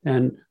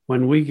 And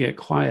when we get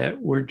quiet,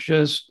 we're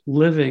just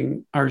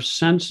living. Our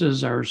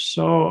senses are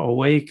so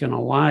awake and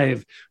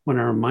alive when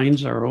our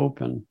minds are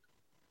open.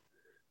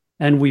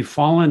 And we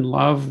fall in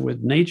love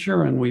with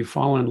nature, and we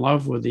fall in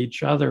love with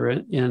each other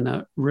in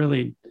a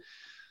really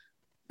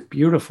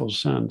beautiful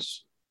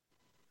sense.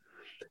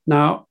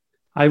 Now,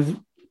 I've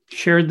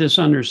shared this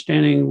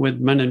understanding with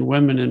men and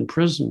women in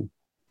prison.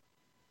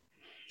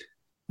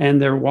 And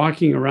they're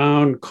walking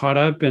around caught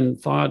up in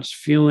thoughts,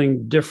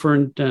 feeling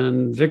different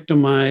and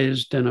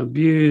victimized and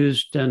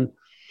abused. And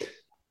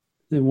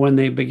when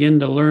they begin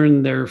to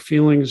learn their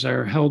feelings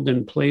are held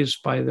in place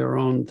by their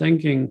own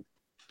thinking,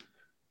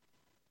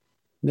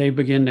 they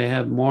begin to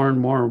have more and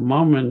more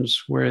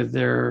moments where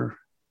they're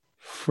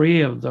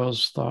free of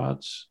those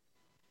thoughts.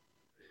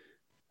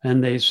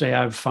 And they say,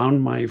 I've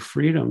found my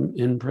freedom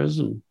in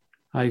prison.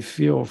 I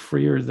feel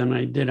freer than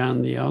I did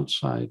on the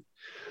outside.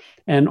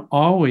 And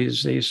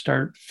always they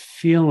start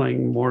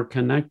feeling more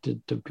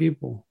connected to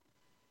people.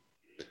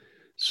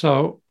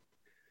 So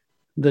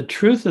the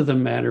truth of the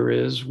matter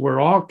is we're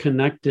all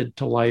connected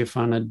to life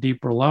on a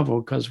deeper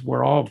level because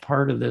we're all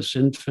part of this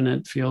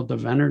infinite field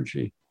of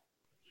energy.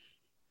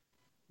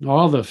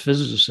 All the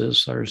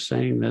physicists are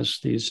saying this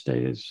these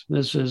days.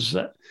 This is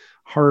the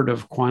heart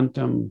of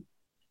quantum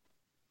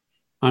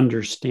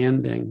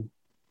understanding,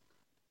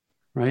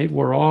 right?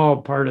 We're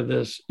all part of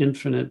this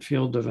infinite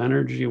field of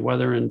energy,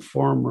 whether in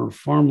form or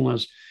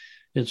formless.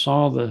 It's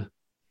all the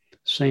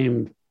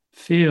same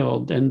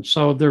field. And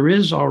so there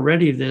is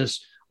already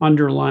this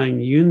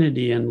underlying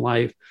unity in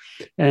life.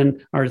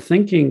 And our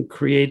thinking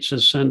creates a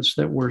sense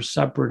that we're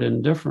separate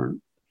and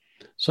different.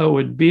 So it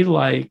would be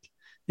like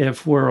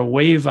if we're a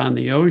wave on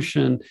the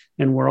ocean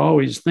and we're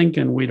always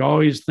thinking, we'd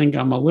always think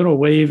I'm a little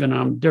wave and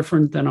I'm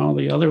different than all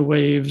the other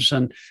waves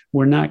and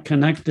we're not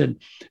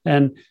connected.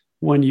 And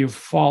when you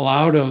fall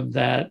out of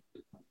that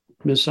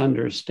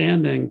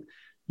misunderstanding,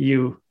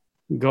 you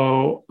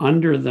go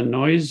under the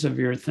noise of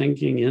your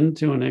thinking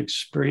into an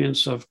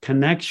experience of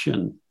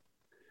connection.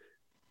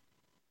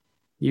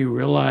 You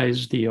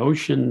realize the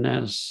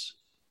oceanness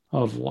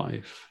of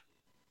life.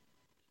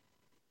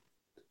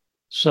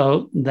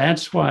 So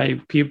that's why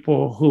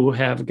people who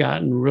have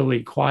gotten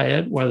really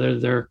quiet, whether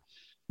they're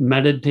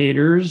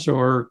meditators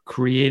or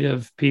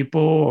creative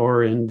people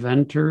or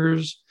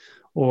inventors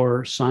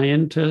or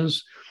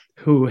scientists,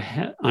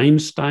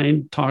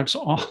 Einstein talks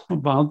all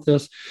about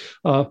this,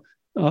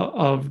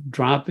 of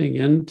dropping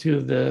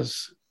into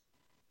this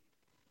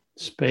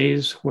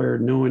space where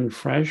new and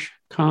fresh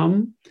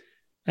come.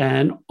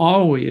 And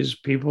always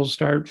people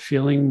start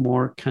feeling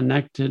more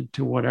connected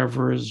to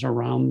whatever is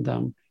around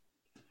them.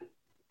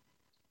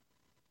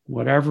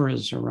 Whatever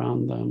is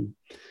around them.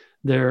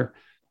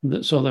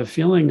 So the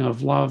feeling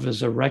of love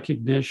is a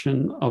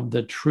recognition of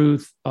the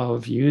truth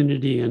of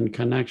unity and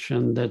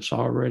connection that's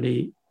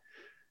already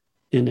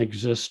in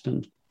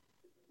existence.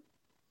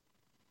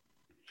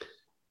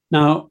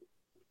 Now,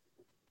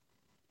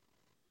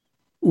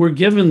 we're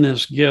given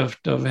this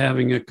gift of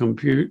having a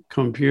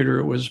computer.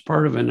 It was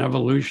part of an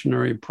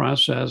evolutionary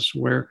process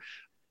where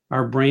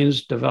our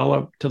brains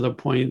developed to the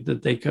point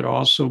that they could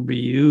also be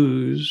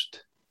used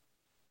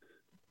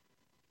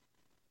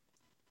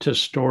to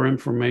store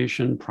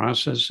information,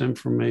 process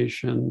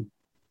information.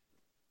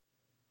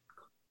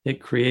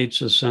 It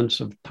creates a sense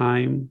of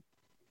time.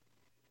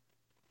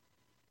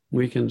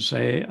 We can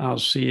say, I'll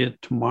see you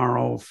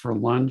tomorrow for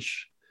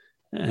lunch,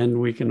 and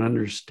we can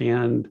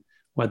understand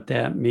what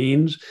that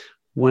means.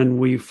 When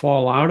we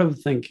fall out of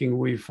thinking,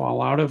 we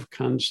fall out of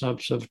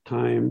concepts of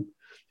time.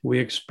 We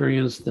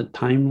experience the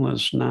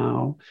timeless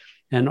now,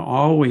 and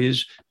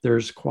always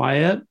there's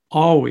quiet,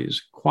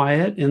 always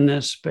quiet in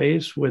this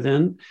space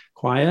within,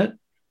 quiet,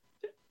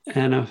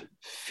 and a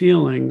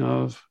feeling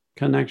of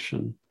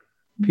connection,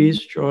 peace,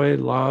 joy,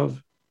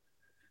 love.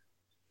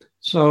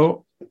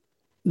 So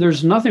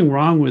there's nothing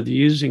wrong with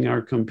using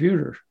our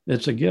computer.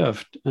 It's a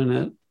gift,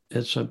 and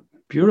it's a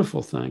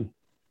beautiful thing.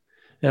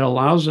 It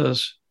allows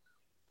us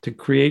to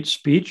create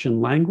speech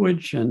and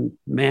language and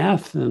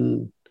math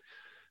and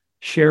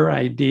share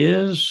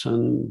ideas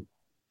and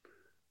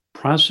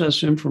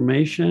process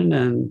information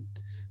and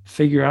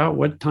figure out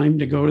what time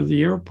to go to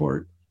the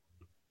airport.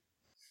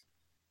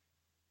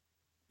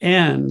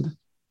 And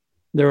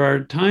there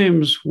are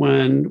times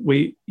when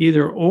we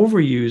either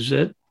overuse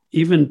it,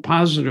 even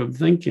positive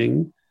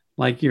thinking,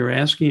 like you're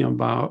asking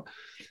about.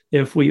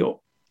 If we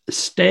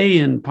stay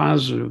in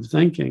positive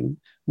thinking,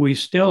 we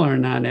still are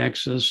not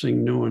accessing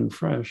new and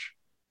fresh.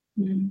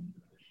 Mm-hmm.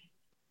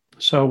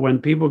 So when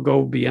people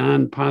go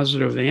beyond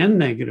positive and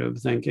negative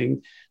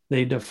thinking,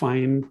 they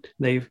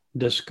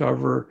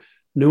discover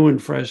new and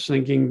fresh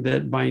thinking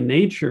that by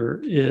nature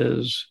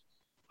is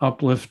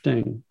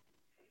uplifting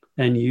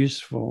and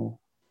useful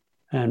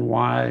and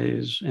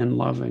wise and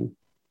loving.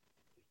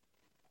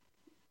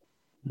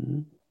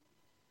 Mm-hmm.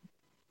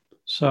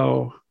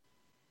 So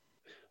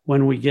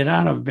when we get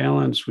out of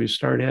balance, we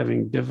start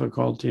having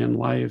difficulty in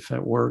life,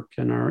 at work,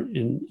 in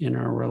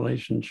our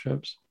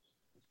relationships.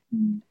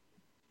 Mm-hmm.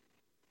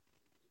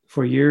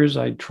 For years,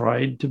 I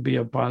tried to be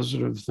a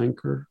positive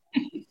thinker.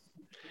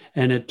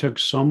 And it took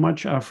so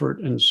much effort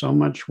and so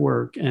much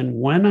work. And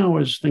when I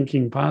was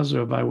thinking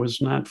positive, I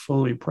was not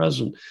fully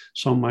present.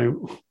 So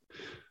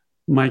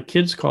my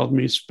kids called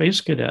me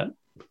Space Cadet.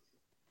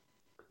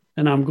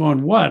 And I'm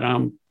going, what?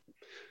 I'm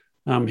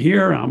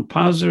here, I'm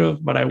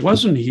positive, but I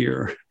wasn't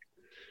here.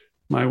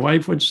 My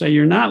wife would say,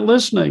 you're not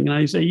listening. And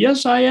I say,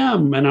 yes, I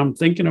am. And I'm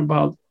thinking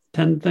about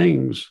 10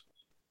 things,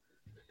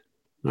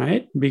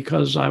 right?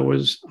 Because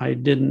I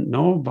didn't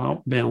know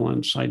about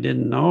balance. I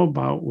didn't know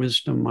about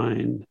wisdom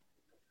mind.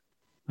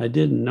 I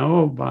didn't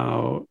know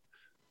about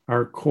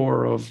our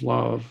core of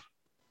love,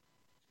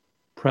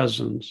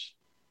 presence,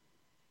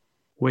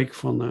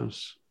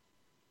 wakefulness.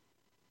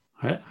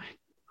 I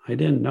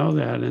didn't know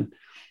that. And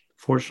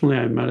fortunately,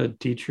 I met a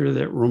teacher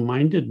that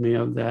reminded me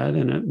of that,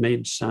 and it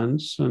made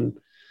sense. And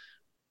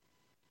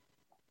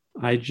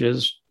I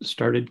just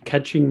started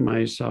catching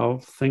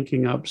myself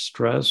thinking up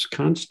stress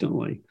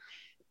constantly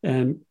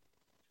and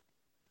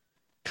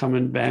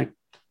coming back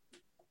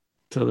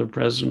to the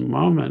present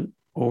moment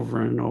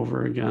over and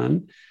over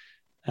again.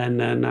 And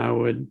then I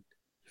would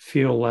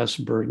feel less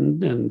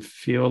burdened and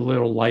feel a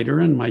little lighter.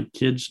 And my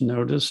kids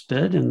noticed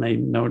it, and they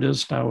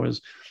noticed I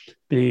was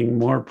being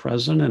more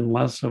present and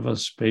less of a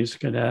space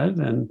cadet.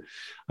 And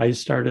I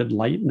started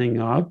lightening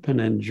up and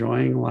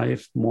enjoying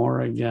life more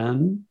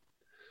again,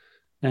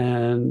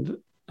 and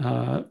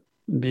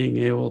being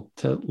able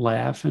to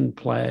laugh and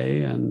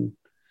play. And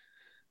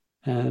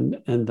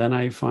then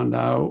I found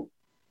out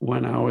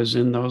when I was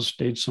in those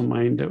states of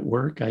mind at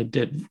work, I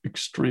did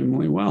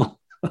extremely well.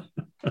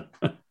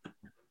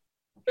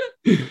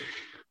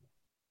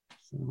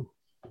 So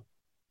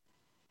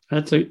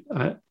that's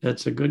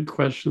a good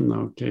question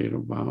though, Kate,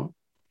 about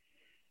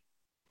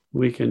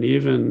we can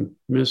even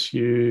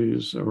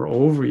misuse or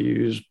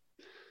overuse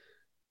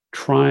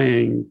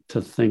trying to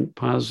think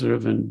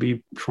positive and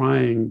be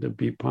trying to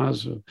be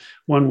positive.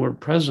 When we're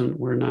present,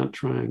 we're not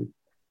trying.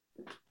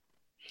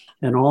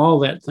 And all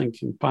that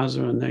thinking,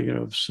 positive and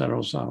negative,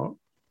 settles out.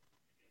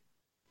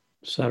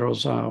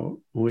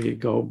 We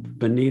go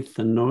beneath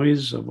the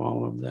noise of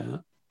all of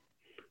that.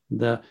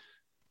 The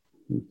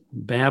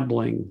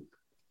babbling.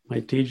 My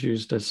teacher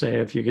used to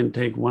say, if you can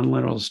take one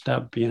little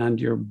step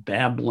beyond your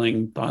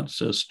babbling thought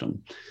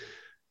system,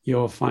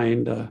 you'll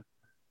find a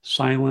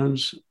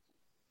silence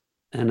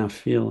and a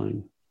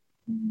feeling.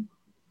 Mm-hmm.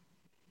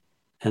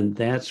 And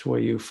that's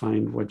where you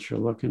find what you're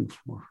looking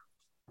for.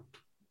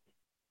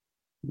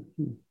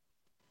 Mm-hmm.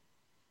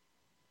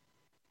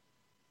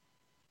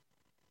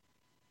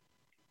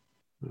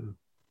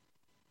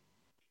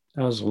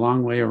 That was a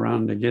long way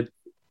around to get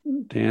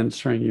to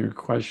answering your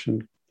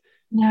question.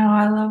 No,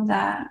 I love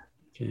that.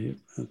 Okay.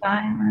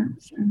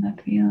 Silence and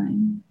the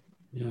feeling.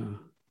 Yeah.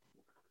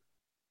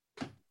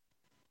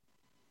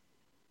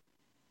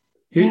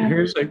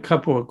 Here's a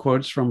couple of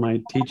quotes from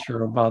my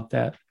teacher about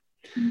that.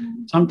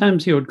 Mm-hmm.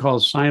 Sometimes he would call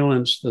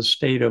silence the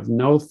state of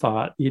no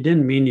thought. You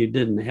didn't mean you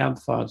didn't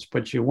have thoughts,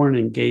 but you weren't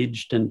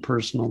engaged in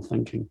personal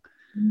thinking.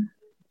 Mm-hmm.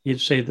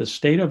 He'd say the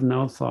state of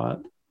no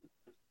thought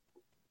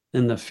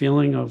and the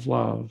feeling of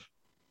love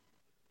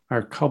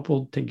are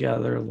coupled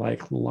together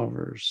like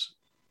lovers.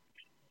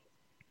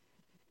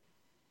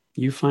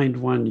 You find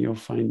one, you'll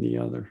find the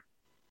other.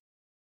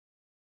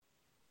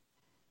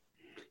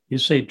 You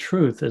say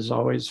truth is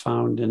always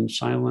found in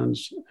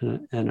silence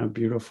and a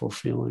beautiful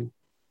feeling.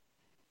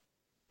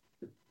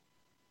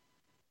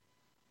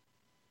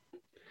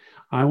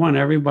 I want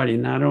everybody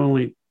not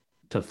only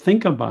to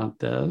think about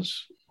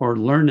this or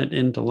learn it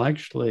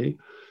intellectually,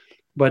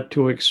 but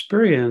to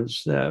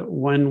experience that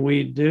when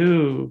we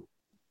do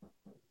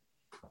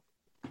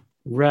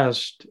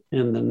rest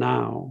in the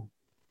now,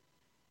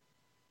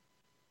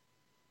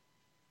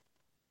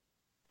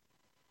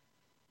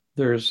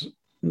 there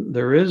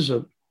is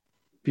a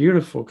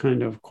beautiful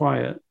kind of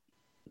quiet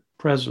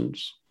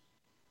presence.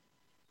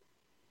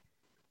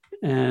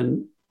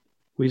 And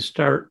we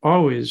start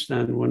always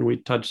then, when we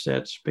touch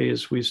that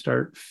space, we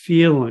start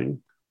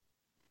feeling,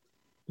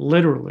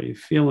 literally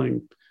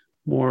feeling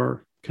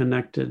more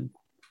connected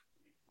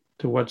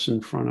to what's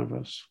in front of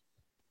us.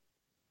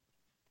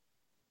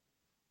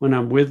 When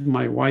I'm with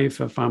my wife,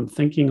 if I'm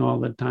thinking all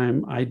the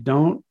time, I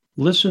don't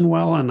listen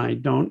well and I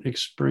don't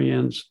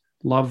experience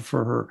love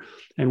for her.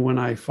 And when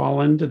I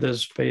fall into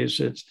this space,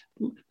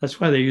 that's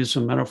why they use the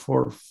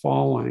metaphor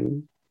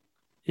falling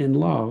in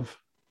love,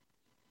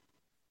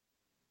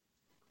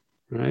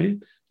 right?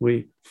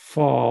 We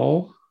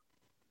fall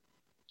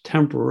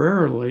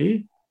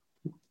temporarily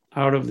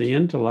out of the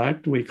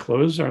intellect. We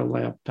close our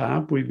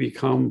laptop. We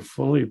become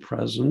fully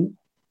present,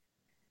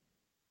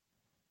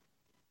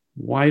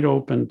 wide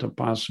open to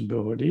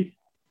possibility,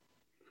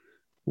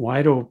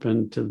 wide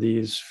open to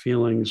these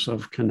feelings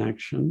of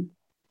connection.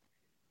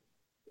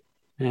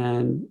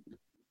 And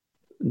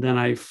then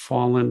I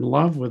fall in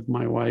love with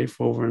my wife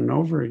over and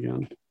over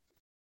again.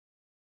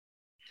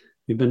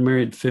 We've been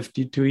married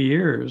 52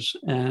 years,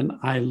 and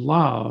I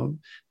love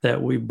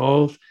that we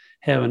both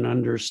have an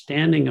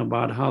understanding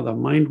about how the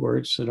mind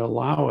works that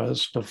allow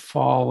us to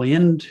fall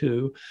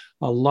into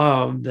a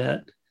love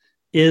that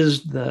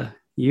is the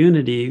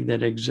unity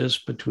that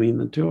exists between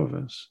the two of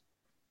us.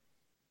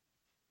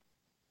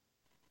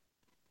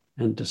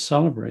 And to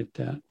celebrate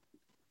that.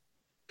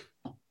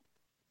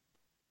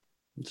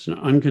 It's an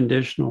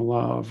unconditional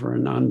love or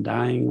an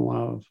undying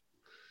love.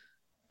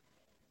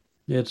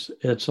 It's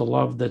a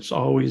love that's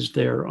always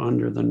there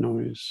under the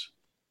noise.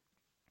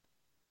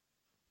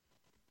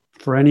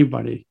 For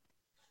anybody.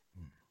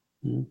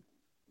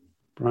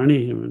 For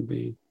any human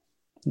being.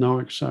 No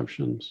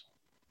exceptions.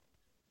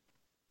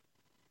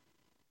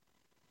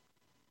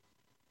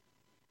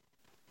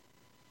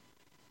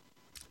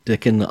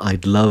 Dickon,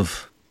 I'd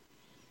love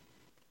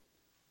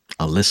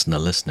a listener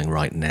listening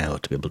right now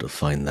to be able to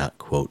find that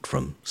quote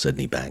from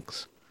Sydney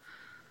Banks.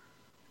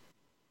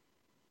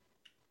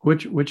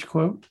 Which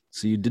quote?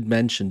 So you did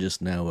mention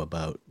just now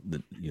about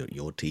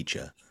your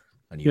teacher,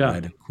 and you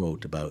read a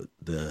quote about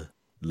the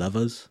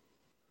lovers.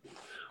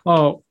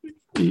 Oh,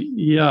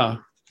 yeah.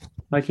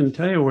 I can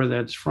tell you where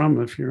that's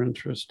from if you're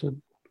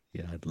interested.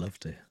 Yeah, I'd love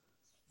to.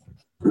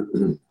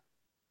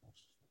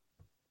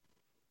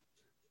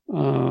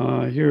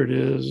 Here it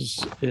is.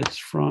 It's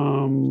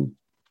from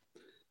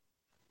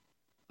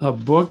a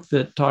book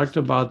that talked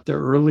about the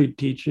early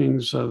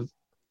teachings of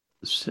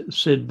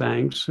Sid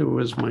Banks, who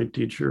was my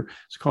teacher.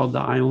 It's called The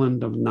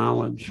Island of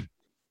Knowledge.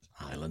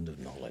 Island of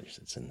Knowledge,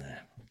 it's in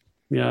there.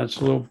 Yeah, it's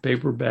a little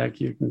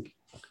paperback.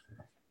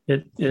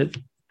 It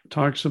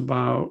talks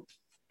about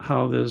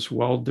how this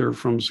welder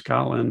from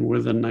Scotland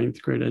with a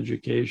 9th grade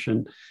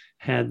education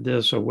had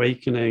this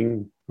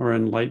awakening or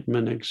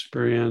enlightenment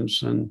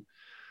experience, and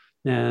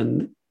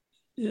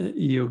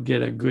you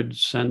get a good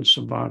sense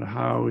about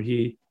how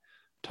he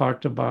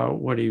talked about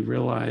what he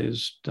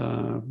realized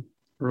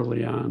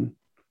early on,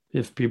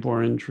 if people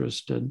are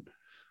interested.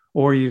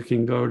 Or you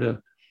can go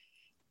to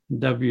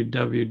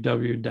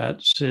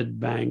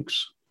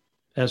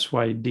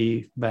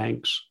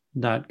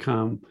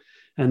www.sydbanks.com,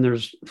 and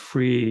there's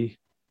free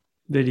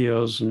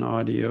videos and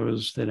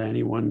audios that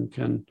anyone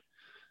can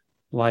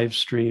live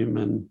stream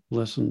and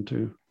listen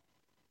to.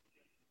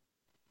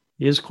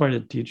 He is quite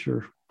a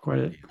teacher,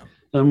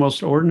 the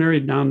most ordinary,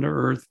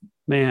 down-to-earth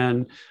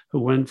man who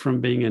went from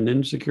being an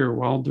insecure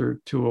welder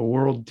to a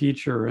world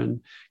teacher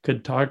and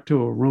could talk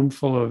to a room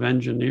full of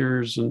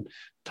engineers and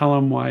tell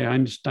them why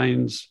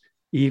Einstein's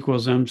E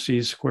equals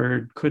MC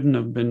squared couldn't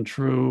have been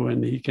true,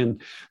 and he can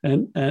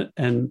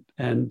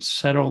and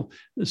settle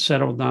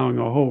down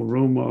a whole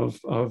room of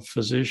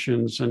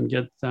physicians and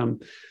get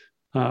them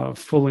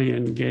fully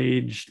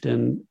engaged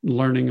in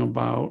learning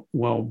about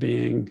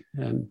well-being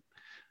and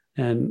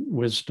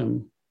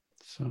wisdom.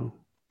 So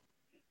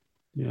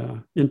yeah,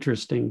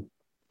 interesting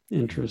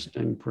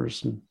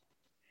person.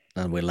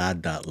 And we'll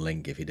add that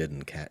link if you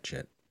didn't catch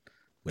it.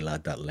 We'll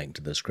add that link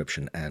to the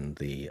description. And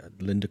the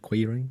Linda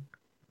Quiring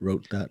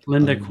wrote that.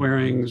 Linda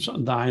Quiring's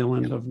The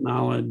Island of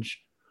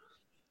Knowledge.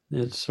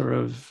 It's sort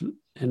of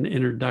an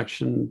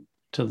introduction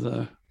to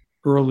the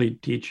early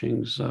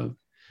teachings of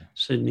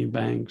Sydney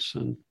Banks.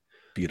 And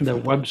Beautiful.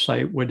 The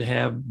website would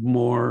have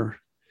more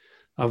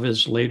of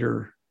his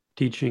later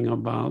teaching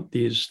about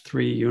these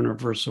 3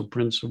 universal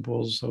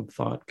principles of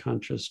thought,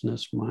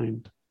 consciousness,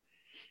 mind.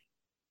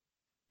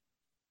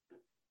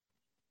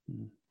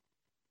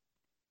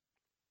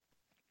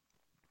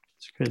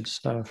 It's good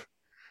stuff.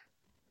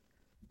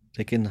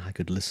 Dickon, I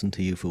could listen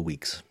to you for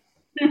weeks.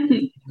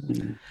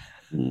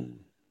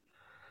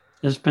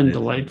 It's been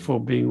delightful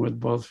being with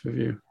both of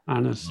you,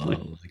 honestly.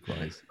 Oh,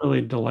 likewise.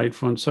 Really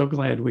delightful. I'm so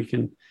glad we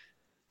can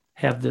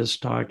have this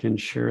talk and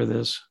share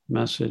this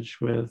message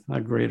with a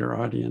greater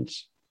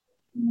audience.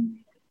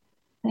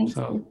 Thanks.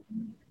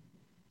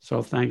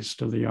 So thanks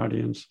to the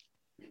audience.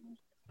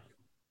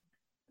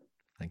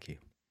 Thank you.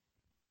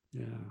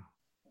 Yeah.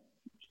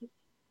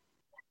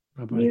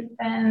 Bye-bye. You've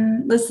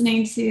been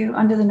listening to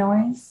Under the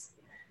Noise.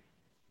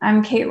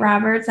 I'm Kate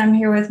Roberts. I'm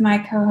here with my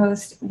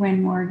co-host,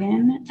 Wynn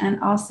Morgan, and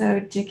also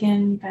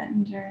Dickon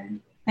Bettinger.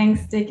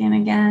 Thanks, Dickon,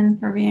 again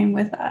for being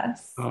with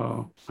us.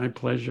 Oh, my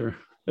pleasure.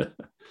 If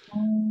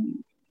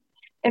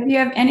you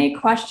have any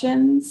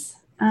questions,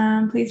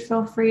 please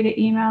feel free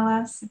to email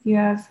us. If you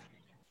have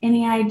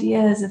any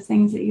ideas of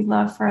things that you'd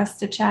love for us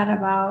to chat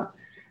about,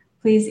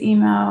 please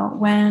email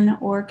Wynn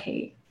or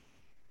Kate.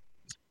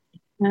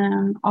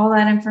 All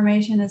that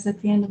information is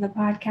at the end of the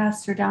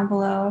podcast or down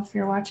below if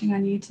you're watching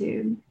on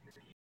YouTube.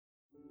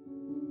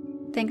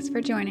 Thanks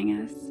for joining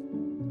us.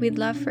 We'd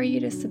love for you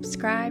to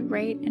subscribe,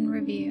 rate, and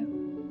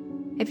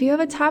review. If you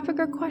have a topic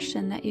or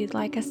question that you'd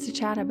like us to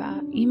chat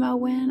about, email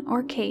Wynn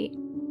or Kate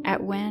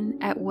at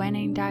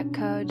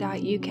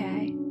wynn@winning.co.uk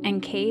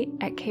and Kate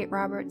at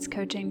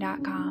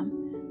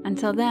katerobertscoaching.com.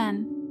 Until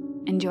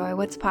then, enjoy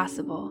what's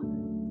possible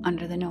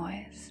under the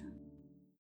noise.